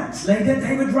hands. Later,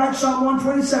 David writes Psalm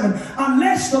 127.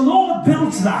 Unless the Lord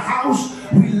builds the house,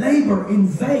 we labor in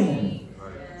vain.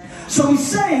 So he's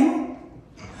saying,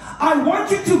 I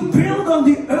want you to build on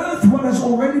the earth what has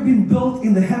already been built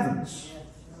in the heavens.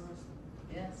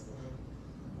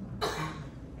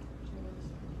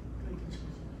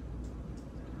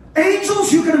 Angels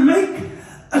angels, you're going to make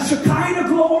a Shekinah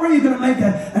glory, you're going to make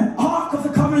an Ark of the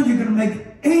Covenant, you're going to make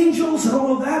angels and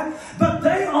all of that. But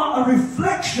they are a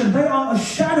reflection, they are a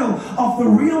shadow of the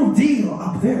real deal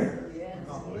up there.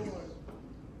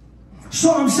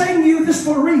 So I'm saying to you this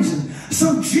for a reason.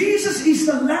 So Jesus is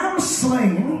the Lamb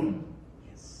slain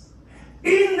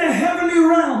in the heavenly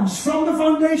realms from the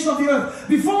foundation of the earth.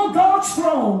 Before God's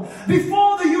throne,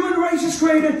 before the human race is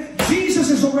created, Jesus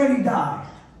has already died.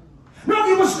 Not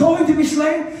he was going to be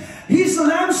slain. He's the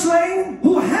Lamb slain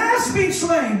who has been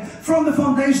slain from the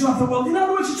foundation of the world. In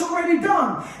other words, it's already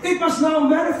done. It must now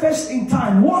manifest in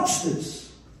time. Watch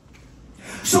this.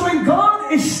 So when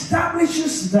God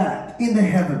establishes that in the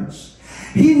heavens,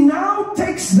 he now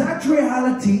takes that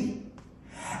reality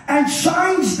and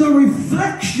shines the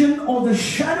reflection or the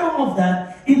shadow of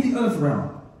that in the earth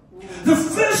realm. The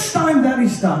first time that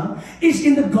is done is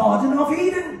in the Garden of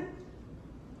Eden.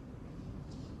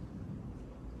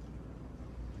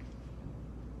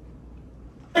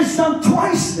 It's done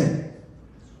twice there.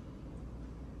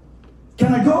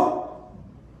 Can I go?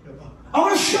 I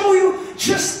want to show you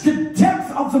just the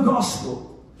depth of the gospel.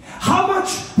 How much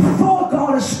thought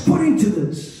God has put into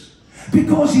this.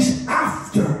 Because he's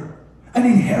after an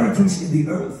inheritance in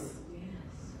the earth.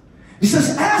 He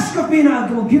says, ask of me and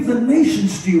I will give the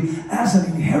nations to you as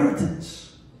an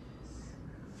inheritance.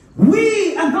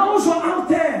 We and those who are out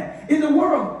there in the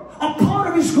world are part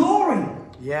of his glory.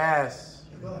 Yes.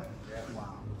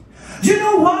 Do you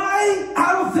know why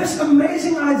out of this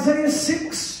amazing Isaiah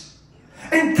 6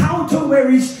 encounter where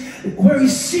he's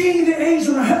seeing the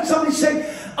angel, and I heard somebody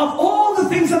say, of all the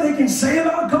things that they can say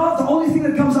about God, the only thing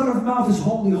that comes out of the mouth is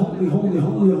holy, holy, holy,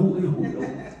 holy, holy, holy,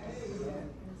 holy.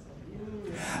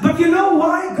 But you know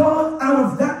why God, out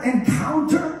of that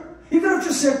encounter, he could have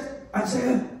just said,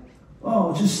 Isaiah,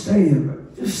 oh, just stay here,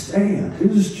 just stay here,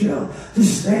 just chill,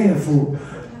 just stay here for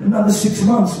another 6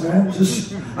 months, man. I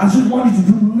just want you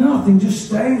to do nothing, just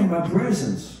stay in my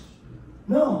presence.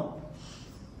 No.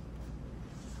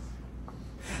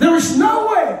 There is no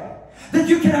way that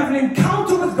you can have an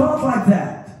encounter with God like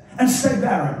that and stay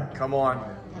barren. Come on.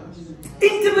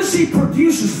 Intimacy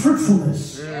produces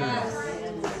fruitfulness.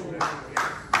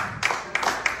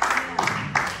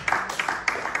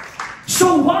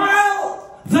 So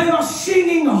while they are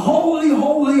singing holy,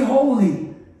 holy,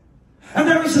 holy, and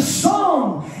there is a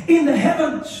song in the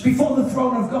heavens before the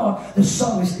throne of God, the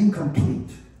song is incomplete.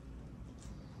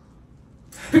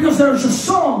 Because there is a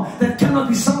song that cannot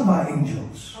be sung by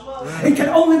angels. It can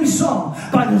only be sung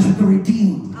by the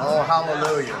redeemed. Oh,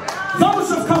 hallelujah. Those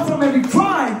who have come from every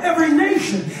tribe, every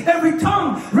nation, every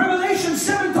tongue. Revelation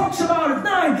 7 talks about it.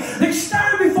 9. They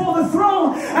stand before the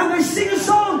throne and they sing a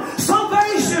song.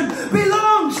 Salvation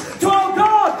belongs to our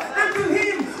God, and to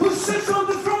him who sits on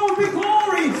the throne be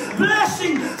glory,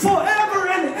 blessing forever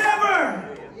and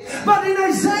ever. But in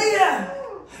Isaiah,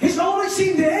 he's only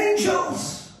seen the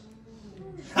angels.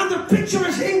 And the picture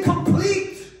is incomplete.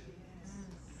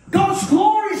 God's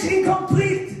glory is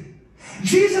incomplete.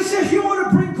 Jesus says, you want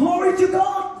to bring glory to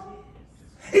God?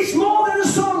 It's more than a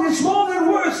song, it's more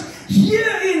than words.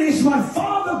 Herein is my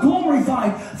Father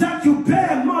glorified, that you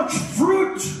bear much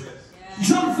fruit.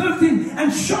 John 15,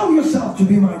 and show yourself to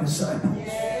be my disciples.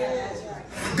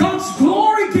 God's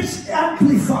glory gets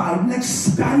amplified and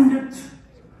expanded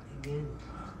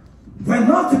when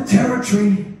not the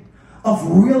territory of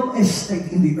real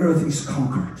estate in the earth is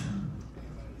conquered.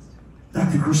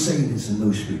 Like the Crusaders and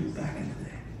those people back in the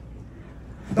day.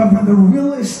 But when the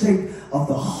real estate of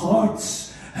the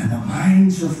hearts and the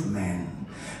minds of men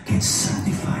gets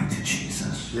sanctified to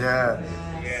Jesus. Yeah.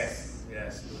 Yes.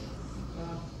 Yes.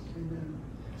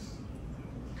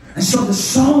 And so the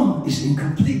song is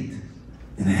incomplete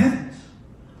in the heavens.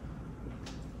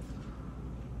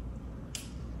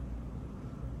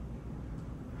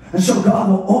 And so God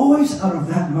will always, out of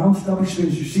that mountaintop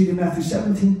experience, you see it in Matthew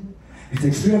 17, he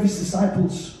takes 3 of his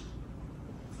disciples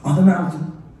on the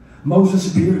mountain. Moses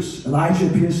appears, Elijah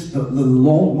appears, the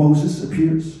law, Moses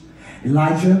appears.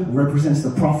 Elijah represents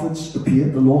the prophets, appear,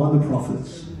 the law and the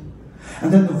prophets. And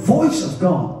then the voice of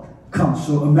God comes.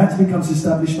 So a matter becomes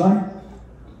established by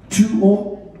 2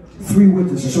 or 3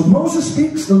 witnesses. So Moses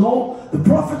speaks, the law, the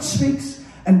prophet speaks,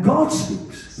 and God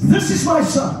speaks. This is my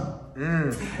son,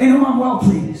 in whom I'm well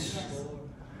pleased.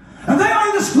 And they are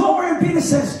in this glory, and Peter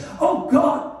says, oh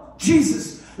God,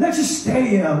 Jesus, let's just stay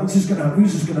here. We're just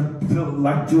gonna build,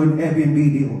 like, do an Airbnb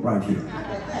deal right here.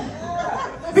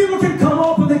 People can come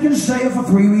up and they can stay here for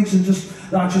 3 weeks and just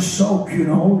soak, you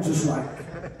know, just like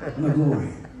in the glory.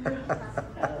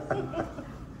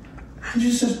 And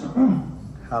Jesus says,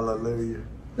 Hallelujah.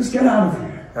 Let's get out of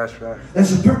here. That's right.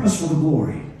 There's a purpose for the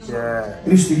glory. Yeah.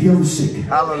 It is to heal the sick.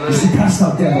 Hallelujah. It's to cast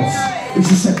out devils. It's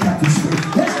to set captives free.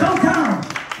 Let's go down.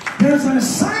 There's an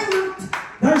assignment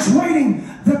that is waiting.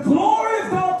 The glory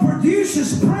of God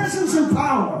produces presence and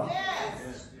power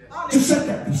to set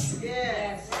captives free.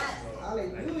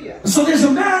 So there's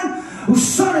a man whose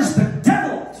son is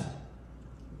bedeviled.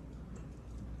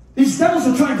 These devils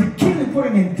are trying to kill him,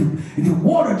 putting him into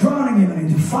water, drowning him, and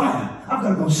into fire. I've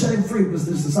got to go set him free because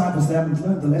these disciples, they haven't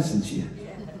learned the lessons yet.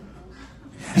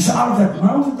 And so out of that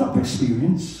mountaintop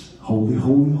experience, holy,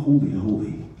 holy, holy,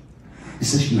 holy, it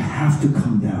says you have to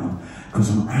come down because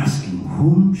I'm asking,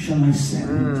 whom shall I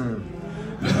send?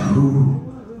 And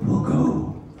who will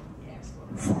go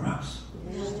for us?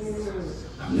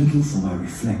 I'm looking for my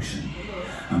reflection.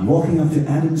 I'm walking up to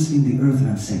Adam's in the earth and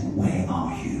I'm saying, where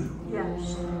are you?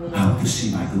 I want to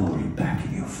see my glory back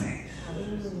in your face.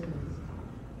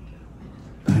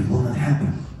 But it will not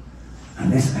happen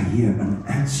unless I hear an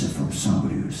answer from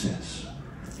somebody who says,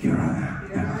 here I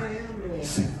am. And I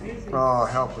sing. Oh,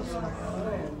 help us.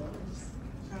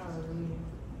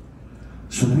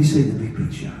 So let me say the big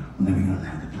picture, and then we're going to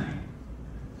land the plane.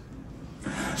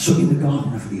 So in the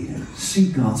Garden of Eden,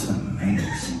 see God's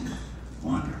amazing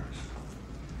wonders.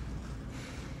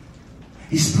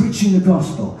 He's preaching the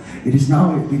gospel. It is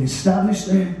now been established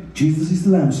there. Jesus is the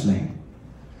lamb slain.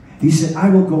 He said, I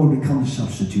will go and become the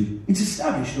substitute. It's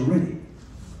established already.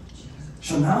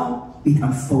 So now it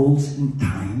unfolds in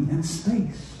time and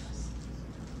space.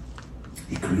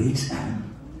 He creates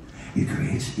Adam. He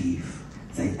creates Eve.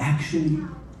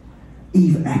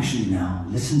 Eve actually now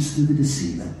listens to the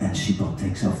deceiver and she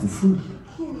partakes of the fruit.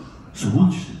 So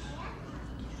watch this.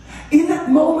 In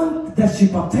that moment that she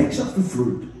partakes of the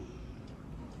fruit,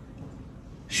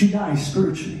 she dies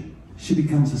spiritually. She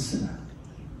becomes a sinner.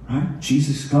 Right?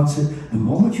 God said, the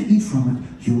moment you eat from it,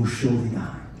 you will surely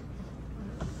die.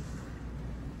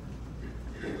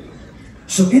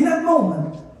 So in that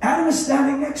moment, Adam is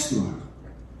standing next to her.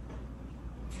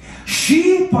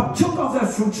 She partook of that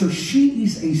fruit, so she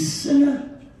is a sinner.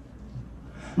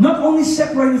 Not only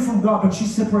separated from God, but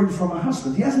she's separated from her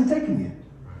husband. He hasn't taken it yet.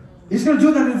 He's going to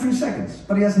do that in a few seconds,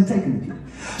 but he hasn't taken it yet.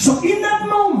 So in that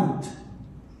moment,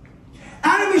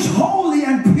 Adam is holy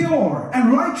and pure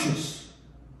and righteous.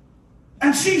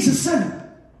 And she's a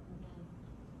sinner.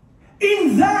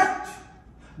 In that,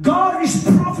 God is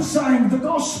prophesying the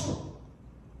gospel.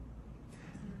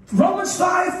 Romans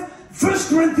 5, 1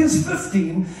 Corinthians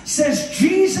 15 says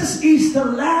Jesus is the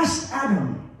last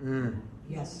Adam.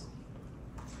 Yes.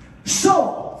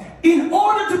 So, in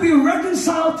order to be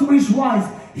reconciled to his wife,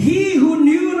 he who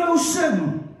knew no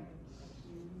sin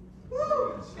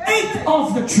ate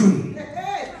of the tree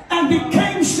and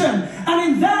became sin.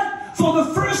 And in that, for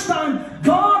the first time,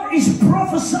 God is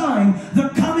prophesying the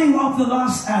coming of the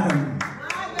last Adam.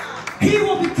 He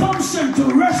will become sin to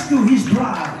rescue his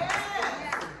bride.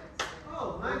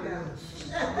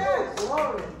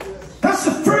 That's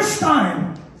the first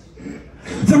time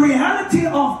the reality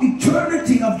of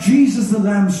eternity of Jesus the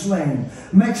Lamb slain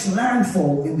makes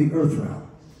landfall in the earth realm.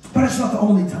 But it's not the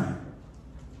only time.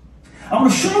 I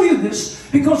want to show you this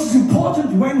because it's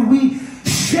important when we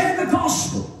share the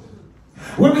gospel.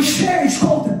 When we share, it's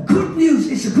called the good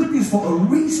news. It's the good news for a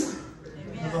reason.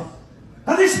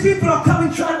 And these people are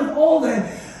coming trying with all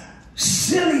their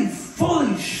silly,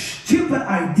 foolish, stupid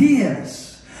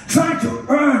ideas, trying to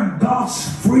earn God's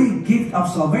free gift of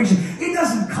salvation. It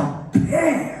doesn't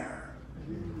compare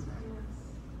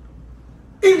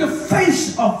in the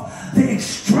face of the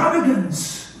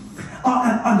extravagance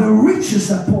and the riches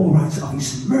that Paul writes of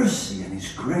his mercy and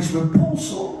his grace. When Paul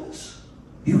saw this,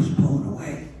 he was blown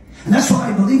away. And that's why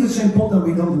I believe it's so important that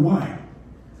we know why.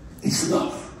 It's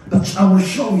love. But I will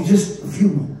show you just a few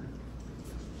more.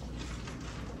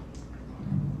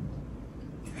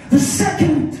 The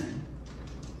second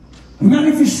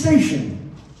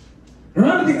manifestation.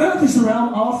 Remember, the earth is the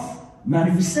realm of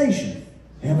manifestation.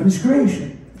 Heaven is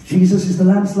creation. Jesus is the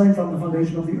lamb slain from the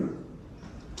foundation of the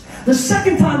earth. The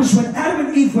second time is when Adam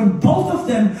and Eve, when both of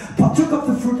them partook of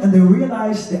the fruit and they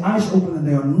realize their eyes open and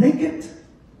they are naked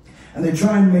and they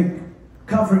try and make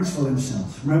coverings for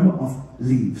themselves. Remember, of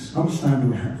leaves. How much time do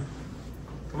we have?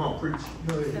 Come on, preach.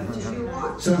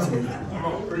 So Come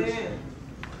on, preach.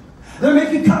 they're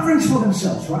making coverings for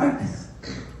themselves, right?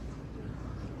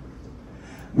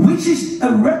 Which is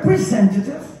a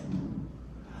representative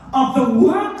of the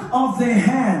work of their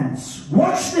hands.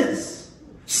 Watch this.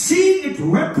 See it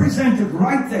represented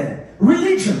right there.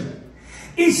 Religion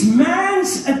is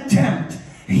man's attempt,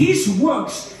 his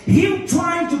works, him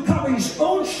trying to cover his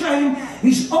own shame,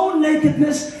 his own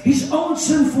nakedness, his own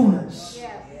sinfulness.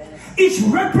 It's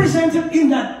represented in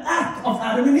that act of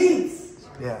Adam and Eve.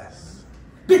 Yes.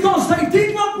 Because they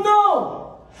did not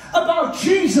know about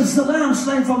Jesus, the Lamb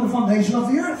slain from the foundation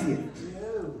of the earth yet.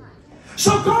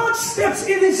 So God steps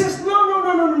in and says,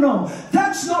 no.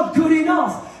 That's not good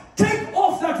enough. Take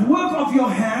off that work of your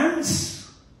hands.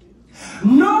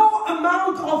 No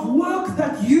amount of work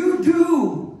that you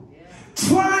do,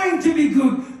 trying to be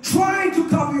good, trying to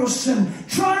cover your sin,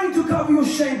 trying to cover your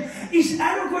shame, is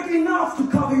adequate enough to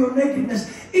cover your nakedness.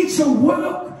 It's a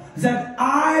work that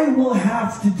I will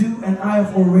have to do, and I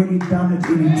have already done it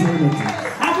in eternity.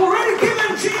 I've already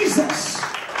given Jesus.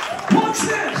 Watch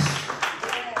this.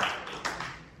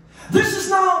 This is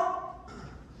now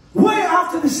way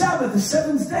after the Sabbath, the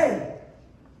seventh day.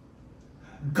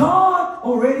 God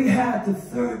already had the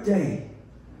third day.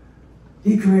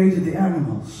 He created the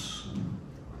animals.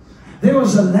 There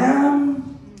was a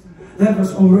lamb that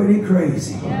was already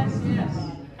crazy. Yes.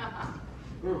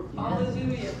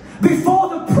 Hallelujah. Before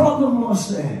the problem was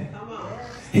there,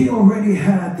 he already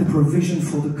had the provision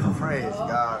for the covering. Praise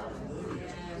God.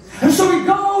 And so he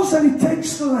goes and he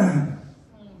takes the lamb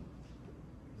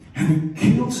and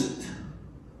he kills it.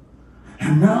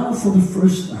 And now for the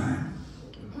first time,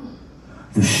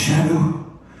 the shadow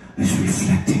is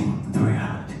reflecting the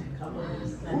reality.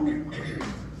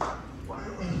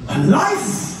 A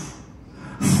life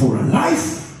for a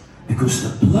life, because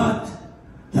the blood,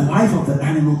 the life of the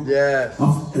animal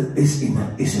is in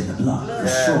the blood. The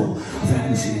soul of the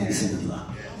animal is in the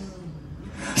blood.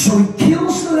 So he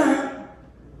kills the lamb.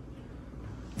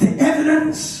 The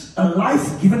evidence, a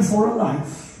life given for a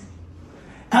life.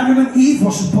 Adam and Eve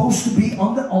were supposed to be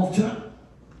on the altar.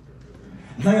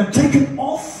 They are taken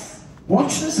off.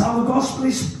 Watch this, how the gospel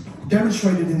is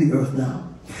demonstrated in the earth now.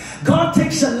 God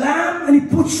takes a lamb and he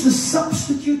puts the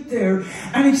substitute there,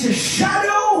 and it's a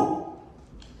shadow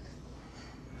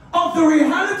of the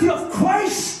reality of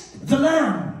Christ, the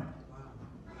Lamb,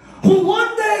 who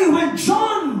one day when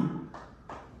John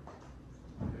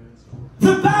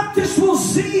the Baptist will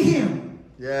see him,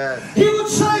 he would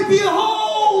say,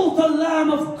 behold the Lamb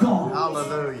of God.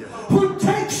 Hallelujah. Who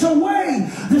takes away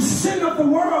the sin of the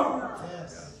world.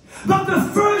 But the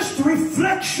first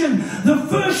reflection, the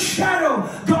first shadow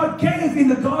God gave in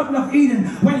the Garden of Eden,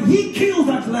 when he killed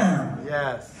that lamb,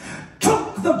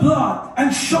 took the blood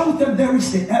and showed them there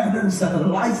is the evidence that a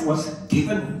life was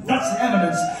given. That's the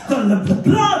evidence. The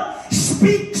blood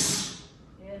speaks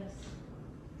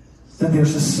that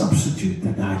there's a substitute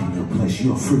that died in your place.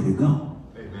 You are free to go.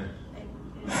 Amen.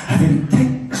 And then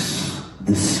he takes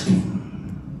the skin,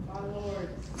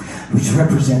 which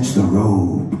represents the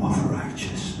robe of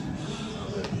righteousness.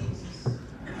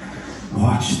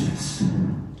 Watch this.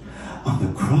 On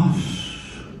the cross,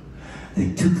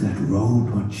 they took that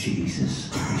robe on Jesus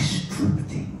and they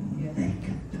stripped him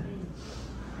naked.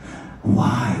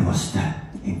 Why was that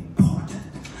important?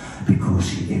 Because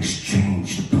he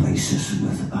exchanged places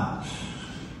with us.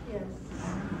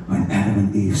 When Adam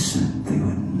and Eve sinned, they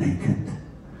were naked.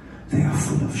 They are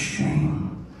full of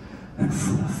shame and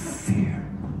full of fear.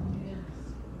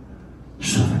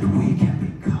 So that we can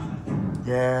be covered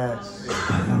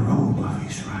by the robe of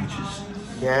his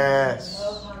righteousness.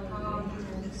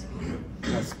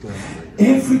 That's good.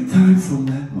 Every time from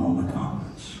that moment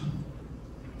onwards,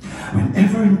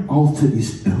 whenever an altar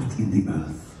is built in the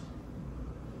earth,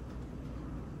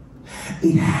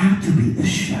 it had to be a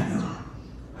shadow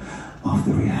of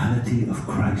the reality of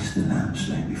Christ the Lamb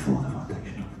slain before the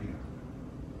foundation of the earth.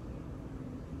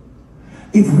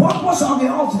 If what was on the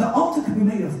altar could be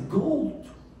made of gold,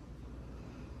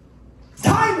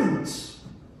 diamonds.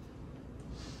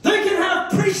 They can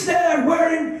have priests there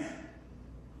wearing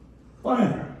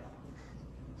whatever,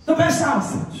 the best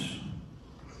outfits.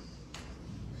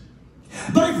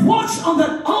 But if what's on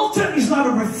that altar is not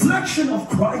a reflection of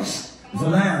Christ, the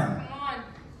Lamb,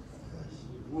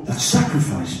 that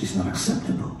sacrifice is not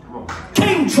acceptable.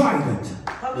 Cain tried it.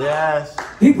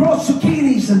 He brought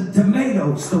zucchinis and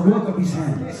tomatoes, the work of his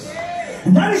hands.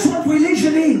 And that is what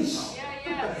religion is.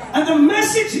 And the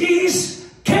message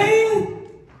is, Cain,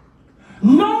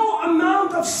 no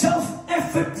amount of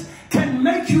self-effort can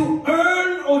make you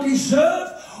earn or deserve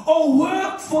or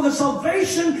work for the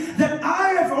salvation that I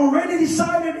have already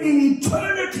decided in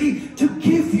eternity to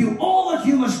give you. All that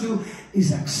you must do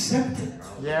is accept it.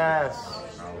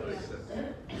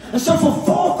 And so for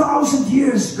 4,000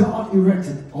 years, God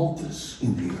erected altars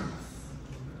in the earth.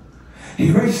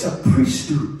 He raised up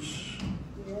priesthoods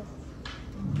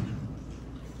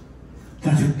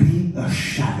that would be a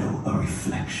shadow, a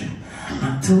reflection,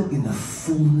 until in the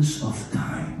fullness of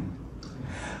time,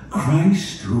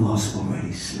 Christ, who was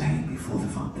already slain before the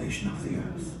foundation of the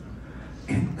earth,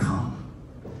 can come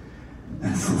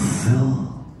and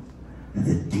fulfill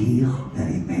the deal that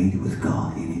he made with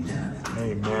God in eternity.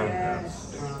 Amen.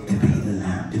 To be the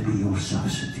Lamb, to be your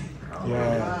substitute.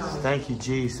 Yes. Thank you,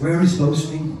 Jesus. Where is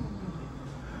boasting?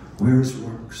 Where is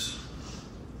works?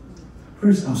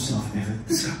 Where is our self-effort?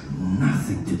 This has got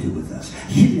nothing to do with us.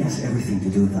 He has everything to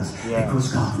do with us. Yes.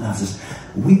 Because God loves us.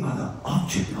 We are the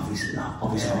object of his love,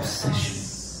 of his obsession.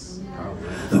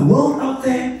 The world out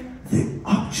there, the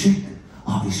object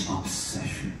of his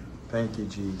obsession. Thank you,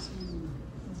 Jesus.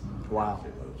 Wow.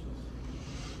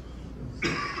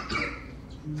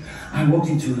 I walked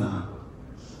into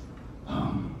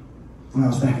when I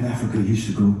was back in Africa, I used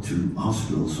to go to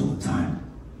hospitals all the time.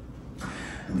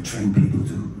 And we train people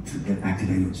to get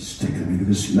activated, just take them in,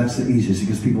 because that's the easiest,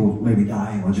 because people may be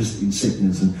dying or just in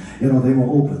sickness, and you know, they were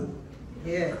open.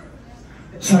 Yeah.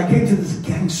 So I came to this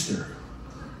gangster.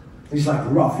 He's like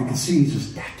rough, you can see he's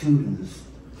just tattooed and this.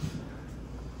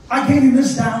 I gave him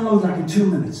this download like in 2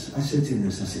 minutes. I said to him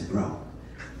this, I said, bro,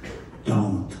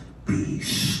 don't be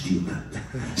stupid.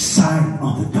 Sign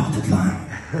on the dotted line.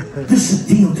 This is a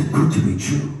deal too good to be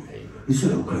true. He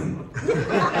said, okay.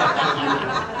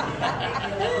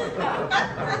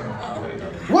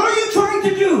 What are you trying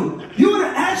to do? You want to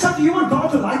add something? You want God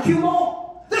to like you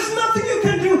more? There's nothing you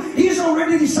can do. He's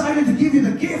already decided to give you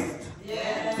the gift.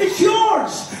 Yeah. It's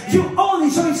yours. You own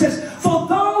it. So he says, for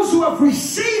those who have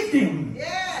received him,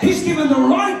 he's given the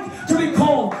right to be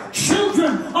called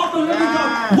children of the living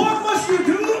God. What must you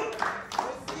do?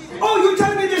 Oh, you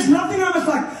telling me there's nothing? I was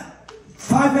like,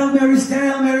 5 Hail Marys, 10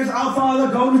 Hail Marys, Our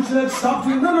Father, go to church, stop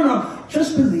doing. No.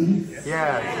 Just believe.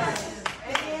 Yeah.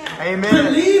 Amen.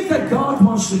 Believe that God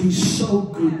wants to be so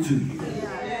good to you.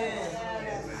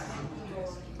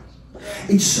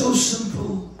 It's so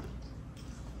simple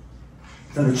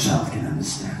that a child can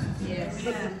understand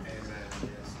it.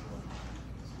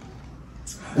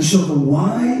 And so the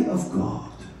why of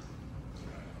God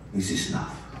is his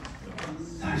love.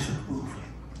 That is what moved him.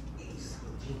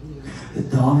 The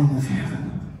darling of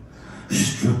heaven,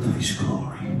 stripped of his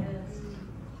glory,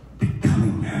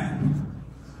 becoming man,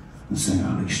 and saying,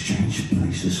 I'll exchange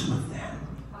places with them.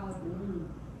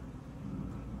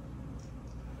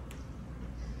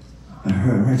 I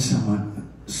read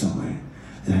somewhere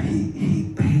that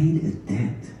he paid a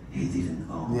debt he didn't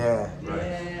owe. Yeah.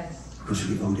 Yes. Because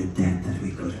we owed a debt that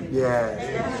we couldn't. Yeah.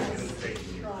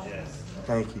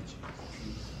 Thank you, Jesus.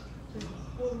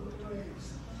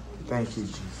 Thank you,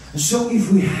 Jesus. And so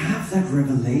if we have that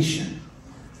revelation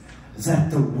that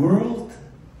the world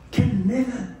can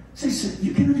never say,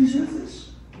 you cannot deserve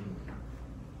this.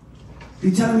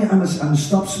 You tell me I'm a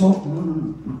stop smoke?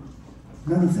 No.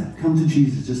 None of that. Come to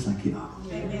Jesus just like you are.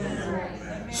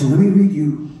 Amen. So let me read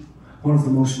you one of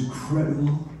the most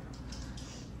incredible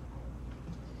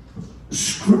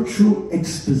scriptural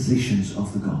expositions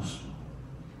of the gospel,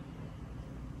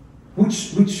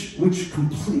 which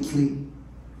completely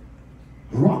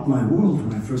rocked my world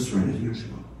when I first read it years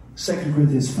ago. 2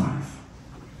 Corinthians 5.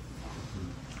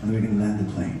 And we're going to land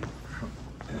the plane.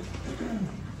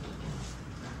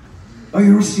 Are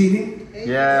you receiving?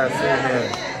 Yes,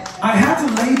 amen. I had to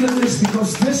label this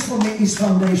because this for me is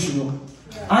foundational.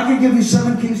 I can give you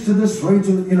 7 keys to this, for you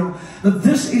to, but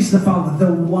this is the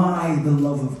the why, the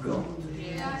love of God.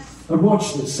 Yes. But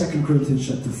watch this, 2 Corinthians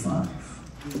chapter 5.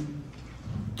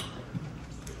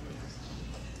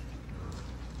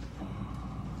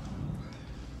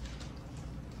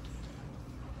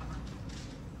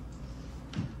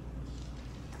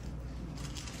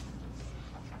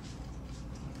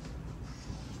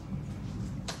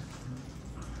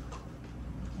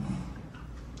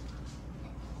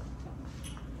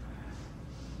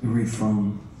 We read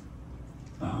from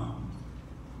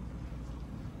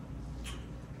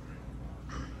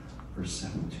verse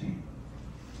 17.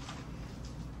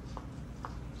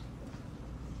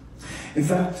 In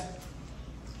fact,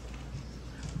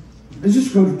 let's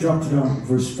just drop down to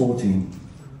verse 14.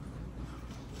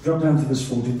 Drop down to verse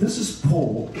 14. This is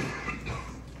Paul.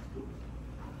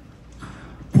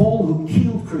 Paul who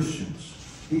killed Christians.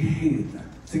 He hated them,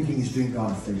 thinking he's doing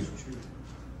God a favor.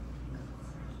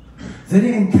 Then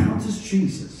he encounters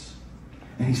Jesus,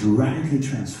 and he's radically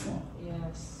transformed.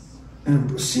 Yes.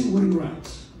 And see what he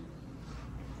writes.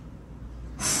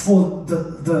 For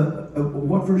the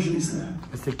what version is that?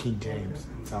 It's the King James.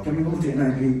 Can we move to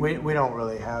NIV? We don't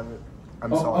really have it.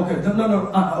 I'm sorry. Okay, no.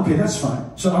 Okay, that's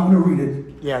fine. So I'm going to read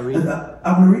it. Yeah, read it.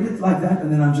 I'm going to read it like that, and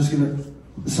then I'm just going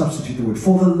to substitute the word.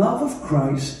 For the love of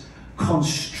Christ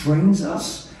constrains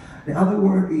us. The other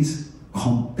word is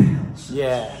compels.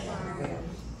 Yeah.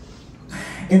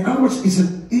 In other words, it's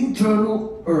an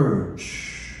internal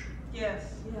urge.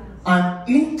 Yes. I'm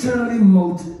internally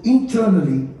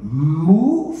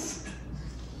moved.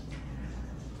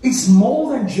 It's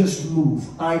more than just move.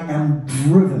 I am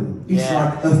driven. It's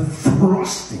like a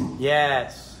thrusting.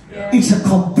 Yes. It's a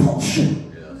compulsion.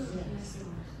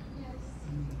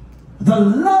 The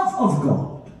love of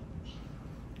God.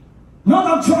 Not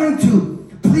I'm trying to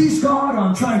please God,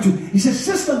 I'm trying to. He says,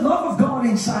 just the love of God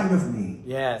inside of me.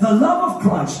 Yes. The love of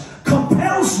Christ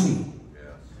compels me.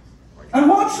 And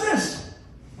watch this.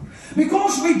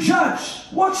 Because we judge,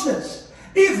 watch this.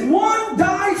 If one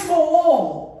died for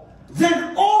all,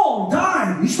 then all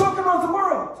died. He's talking about the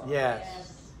world. Yes.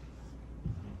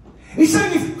 He's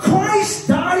saying if Christ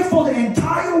died for the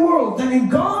entire world, then in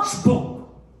God's book,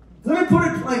 let me put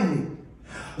it plainly,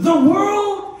 the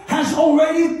world has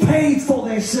already paid for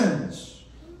their sins.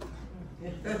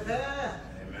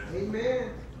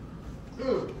 Amen.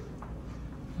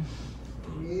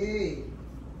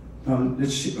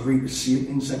 Let's see it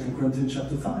in 2 Corinthians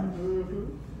chapter 5.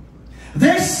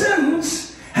 Their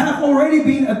sins have already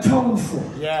been atoned for.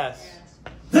 Yes.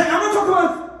 I'm not talking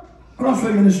about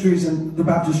Crossway ministries and the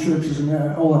Baptist churches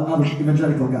and all the other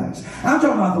evangelical guys. I'm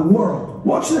talking about the world.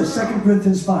 Watch this, 2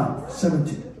 Corinthians 5,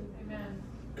 17.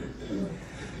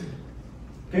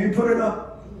 Can you put it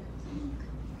up?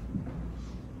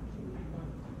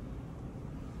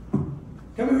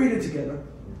 Can we read it together?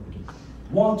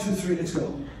 1, 2, 3, let's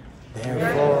go.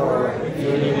 Therefore, if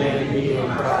any man be in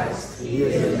Christ, he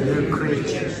is a new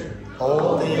creature.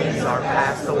 Old things are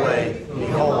passed away.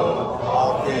 Behold,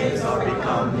 all things are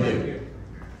become new.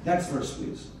 Next verse,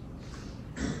 please.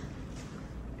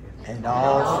 And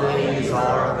all things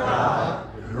are of God,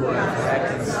 who hath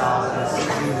reconciled us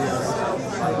to himself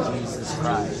by Jesus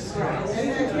Christ,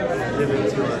 giving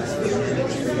to us the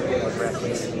ministry of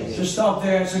reconciliation. Just stop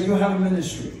there. So you have a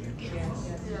ministry.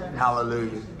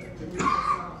 Hallelujah.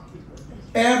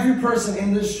 Every person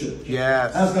in this church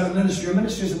has got a ministry. Your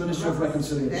ministry is a ministry of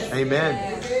reconciliation.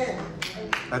 Amen.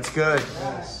 That's good.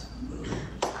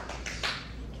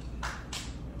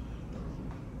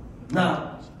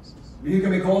 Now, you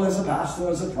can be called as a pastor,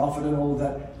 as a prophet, and all of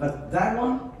that. But that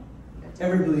one,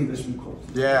 every believer is called.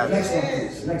 Yeah. Next one,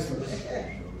 please. Next verse.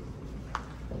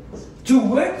 To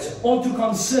wit or to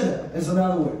consider is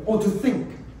another word. Or to think.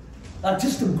 Like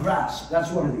just to grasp.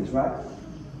 That's what it is, right?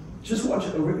 Just watch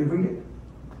it. Read it.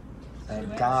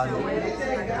 And God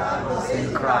was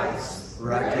in Christ,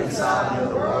 reconciling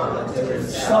the world unto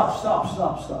himself.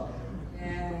 Stop.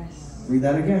 Yes. Read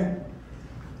that again.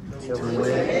 To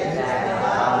wit, that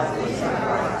God was in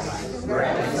Christ,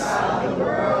 reconciling the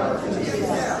world to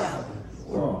himself.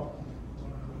 Whoa.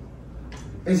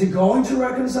 Is he going to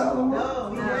reconcile the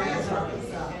world? No, he has reconciled.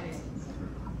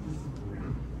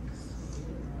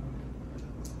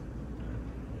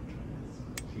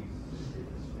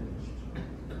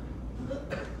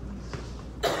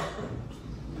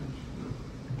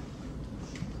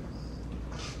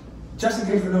 Just in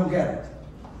case we don't get it.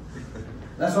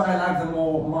 That's why I like the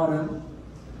more modern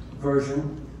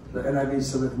version, the NIV,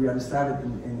 so that we understand it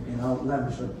in our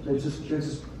language. So they're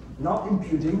just not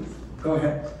imputing. Go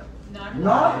ahead.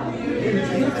 Not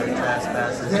imputing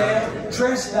their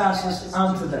trespasses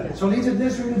unto them. So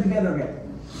let's read it together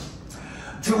again.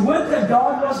 To wit that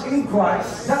God was in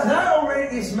Christ, that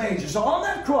already is major. So on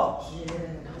that cross,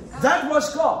 that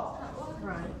was God.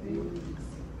 Right.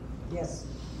 Yes.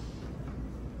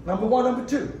 Number one. Number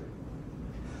two.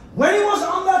 When he was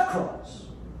on that cross,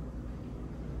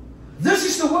 this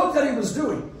is the work that he was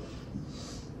doing.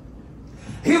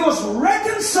 He was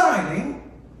reconciling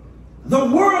the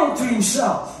world to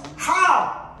himself.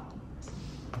 How?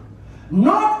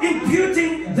 Not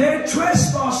imputing their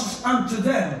trespasses unto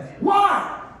them.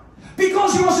 Why?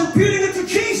 Because he was imputing it to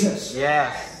Jesus.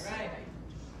 Yes.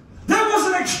 There was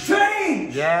an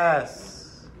exchange.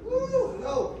 Yes. Woo,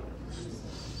 no.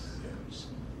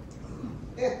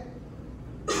 Yeah.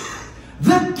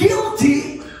 The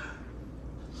guilty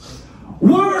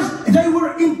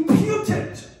were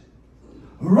imputed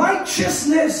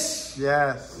righteousness.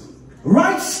 Yes.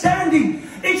 Right standing.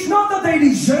 It's not that they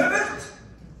deserve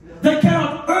it. They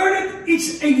cannot earn it.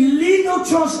 It's a legal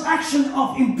transaction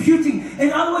of imputing.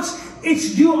 In other words,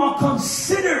 it's you are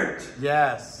considered.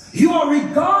 Yes. You are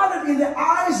regarded in the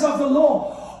eyes of the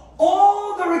law.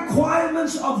 All the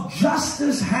requirements of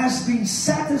justice has been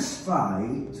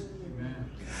satisfied.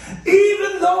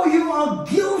 Even though you are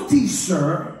guilty,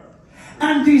 sir,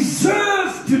 and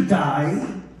deserve to die,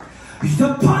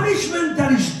 the punishment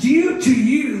that is due to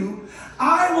you,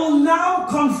 I will now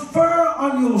confer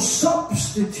on your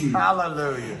substitute.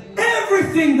 Hallelujah.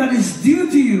 Everything that is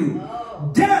due to you,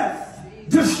 death,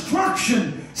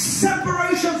 destruction,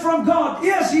 separation from from God.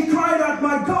 Yes, he cried out,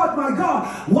 my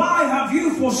God, why have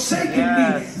you forsaken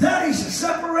me? That is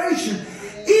separation.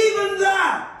 Even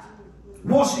that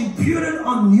was imputed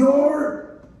on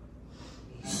your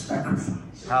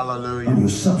sacrifice. Hallelujah. On your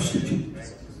substitute.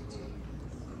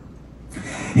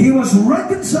 He was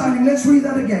reconciling, let's read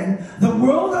that again, the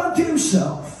world unto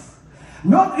himself,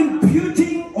 not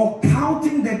imputing or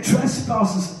counting their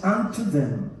trespasses unto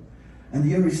them. And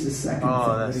here is the second thing.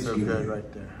 Oh, that that's is so given. good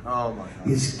right there. Oh my God.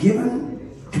 Is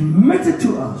given, committed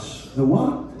to us, the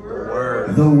what?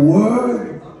 Word. The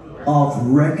word of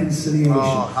reconciliation.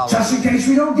 Oh, just in case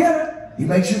we don't get it, he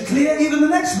makes it clear even the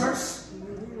next verse.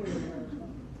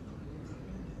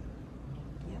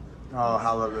 Oh,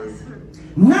 hallelujah.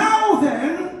 Now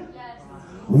then,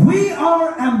 we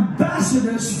are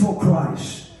ambassadors for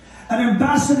Christ. An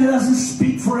ambassador doesn't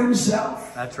speak for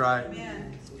himself. That's right.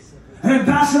 An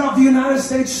ambassador of the United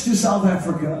States to South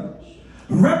Africa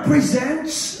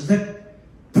represents the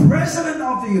President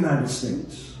of the United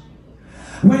States.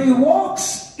 When he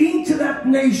walks into that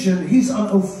nation, he's on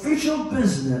official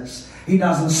business. He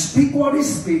doesn't speak what he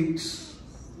speaks.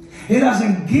 He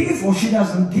doesn't give, or she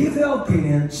doesn't give their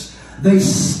opinions. They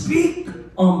speak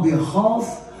on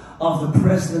behalf of the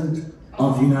President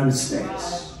of the United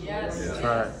States. That's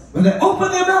right. When they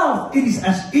open their mouth, it is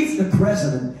as if the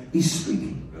President is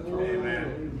speaking.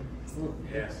 Amen.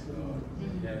 Yes.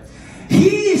 Yes.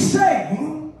 He is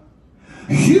saying,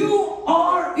 you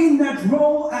are in that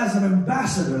role as an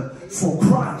ambassador for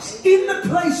Christ, in the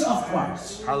place of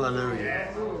Christ. Hallelujah.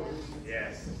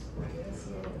 Yes.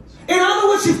 In other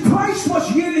words, if Christ was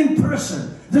here in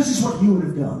person, this is what you would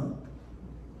have done.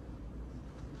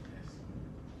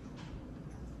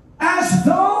 As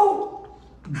though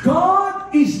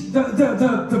God is,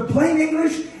 the plain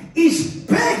English, is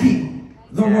begging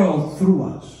the world through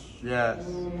us. Yes.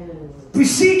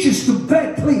 Beseeches to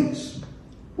beg, please.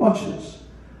 Watch this.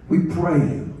 We pray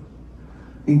you,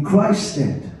 in Christ's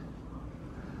stead,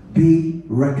 be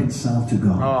reconciled to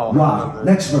God. Oh, Right.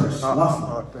 Next verse.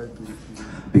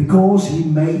 Because he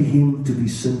made him to be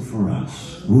sin for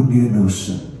us, who knew no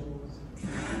sin,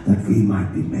 that we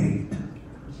might be made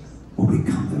or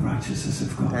become the righteousness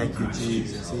of God. Thank you, Christ.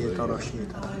 Jesus.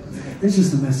 This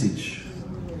is the message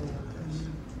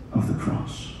of the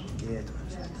cross.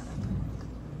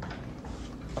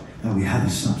 That we have a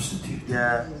substitute.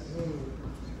 Yeah.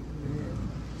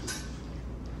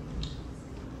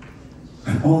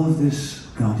 And all of this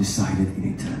God decided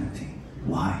in eternity.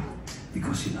 Why?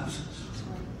 Because he loves us.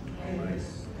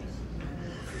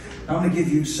 I want to give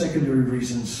you secondary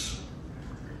reasons.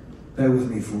 Bear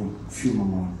with me for a few more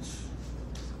moments.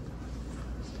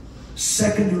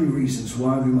 Secondary reasons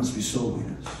why we must be soul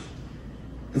winners.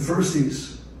 The first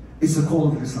is, it's the call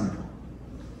of a disciple.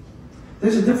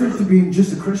 There's a difference to being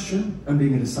just a Christian and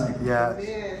being a disciple. Yeah.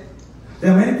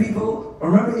 There are many people.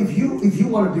 Remember, if you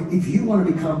want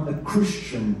to become a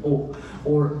Christian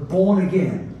or born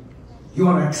again, you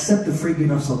want to accept the free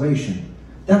gift of salvation.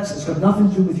 It's got nothing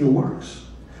to do with your works.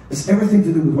 It's everything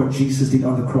to do with what Jesus did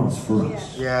on the cross for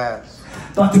us. Yes.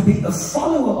 But to be a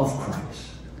follower of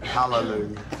Christ,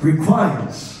 hallelujah,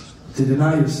 requires to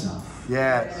deny yourself.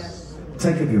 Yes.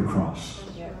 Take up your cross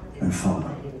and follow.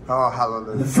 Oh,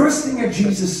 hallelujah. The first thing that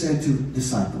Jesus said to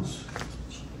disciples,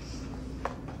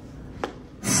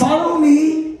 follow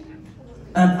me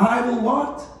and I will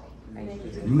what?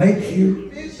 Make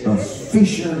you a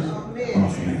fisher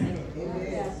of men.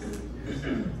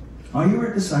 Are you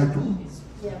a disciple?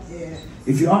 Yes.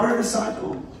 If you are a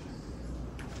disciple,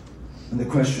 then the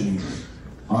question is,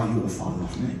 are you a follower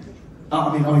of men?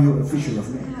 Are you a fisher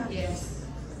of men? Yes.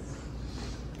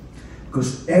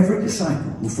 Because every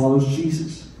disciple who follows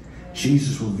Jesus,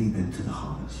 Jesus will lead them to the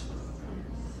harvest.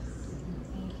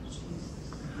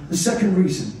 The second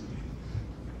reason,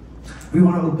 we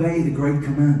want to obey the great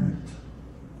commandment.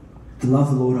 To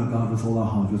love the Lord our God with all our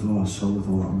heart, with all our soul, with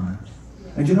all our mind.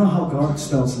 And you know how God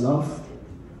spells love?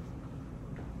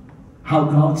 How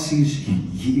God sees,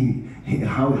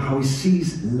 how he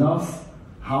sees love,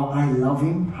 how I love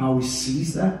him, how he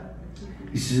sees that?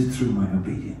 He sees it through my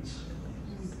obedience.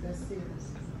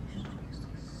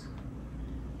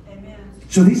 Amen.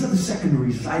 So these are the second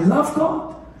reasons. I love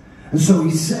God. And so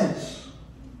he says,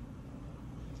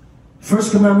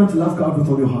 first commandment, to love God with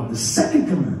all your heart. The second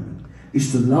commandment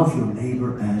is to love your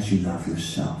neighbor as you love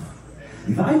yourself.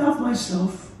 If I love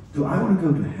myself, do I want to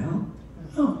go to hell?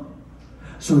 No.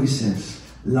 So he says,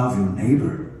 love your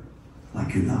neighbor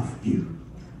like you love you.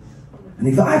 And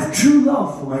if I have true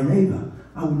love for my neighbor,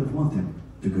 I wouldn't want them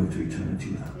to go to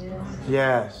eternity without me.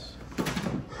 Yes.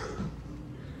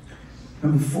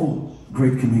 Number 4,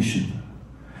 Great Commission.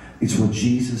 It's what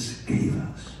Jesus gave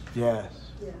us.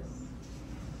 Yes.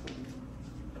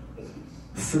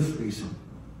 Fifth reason,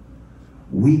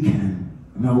 we can,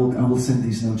 and I will send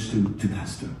these notes to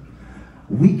Pastor.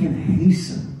 We can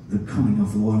hasten the coming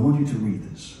of the Lord. I want you to read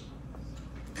this.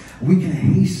 We can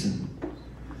hasten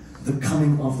the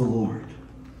coming of the Lord.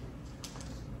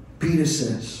 Peter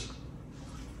says,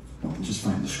 I'll just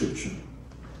find the scripture.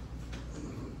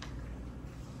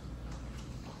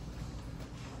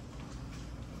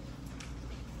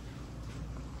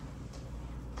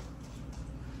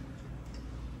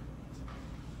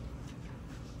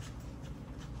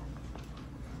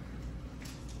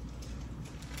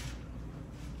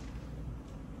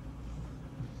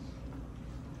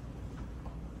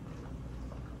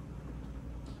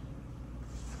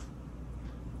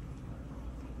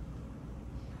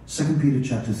 Second Peter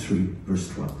chapter 3, verse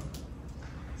 12.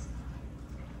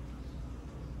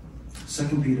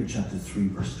 2 Peter chapter 3,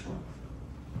 verse 12.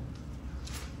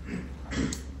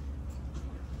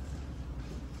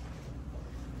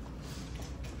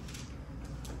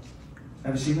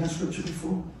 Have you seen that scripture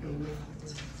before?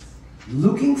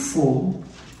 Looking for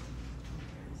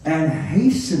and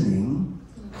hastening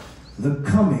the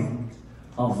coming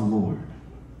of the Lord.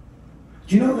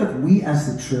 Do you know that we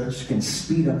as the church can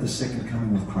speed up the second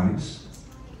coming of Christ?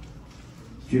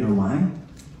 Do you know why?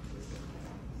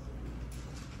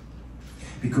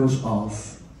 Because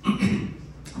of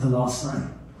the last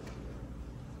sign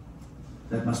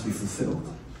that must be fulfilled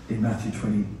in Matthew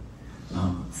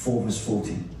 24 verse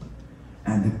 14.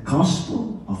 And the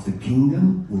gospel of the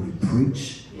kingdom will be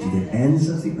preached to the ends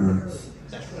of the earth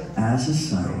as a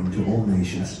sign to all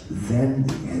nations, then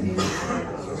the end will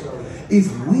come. If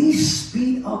we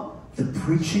speed up the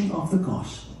preaching of the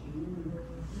gospel,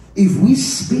 if we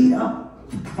speed up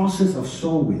the process of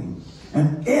soul winning,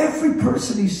 and every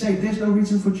person is saved, there's no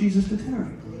reason for Jesus to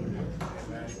tarry.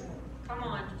 Come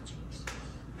on.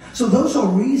 So those are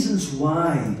reasons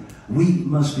why we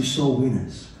must be soul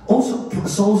winners. Also,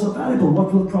 souls are valuable.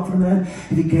 What will it profit a man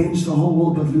if he gains the whole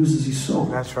world but loses his soul?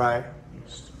 That's right.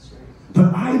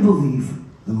 But I believe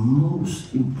the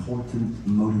most important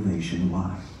motivation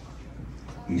why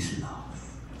is love.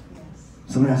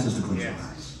 Someone asks us to close our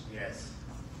eyes. Yes.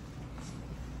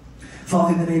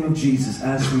 Father, in the name of Jesus,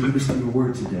 as we minister your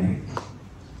word today,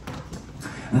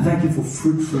 I thank you for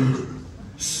fruitful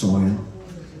soil.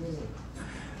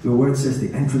 Your word says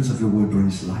the entrance of your word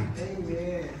brings light.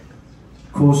 Amen.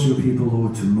 Cause your people,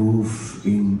 Lord, to move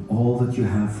in all that you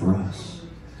have for us.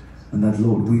 And that,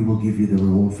 Lord, we will give you the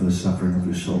reward for the suffering of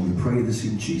your soul. We pray this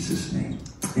in Jesus' name.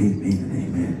 Amen and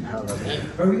amen.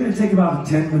 Are we going to take about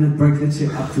a 10-minute break, let's say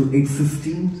up to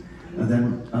 8:15, and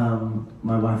then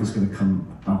my wife is going to come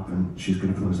up and she's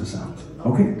going to close us out.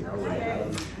 Okay?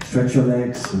 Stretch your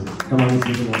legs. Come on, let's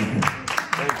give it one hand.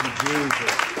 Thank you,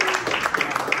 Jesus.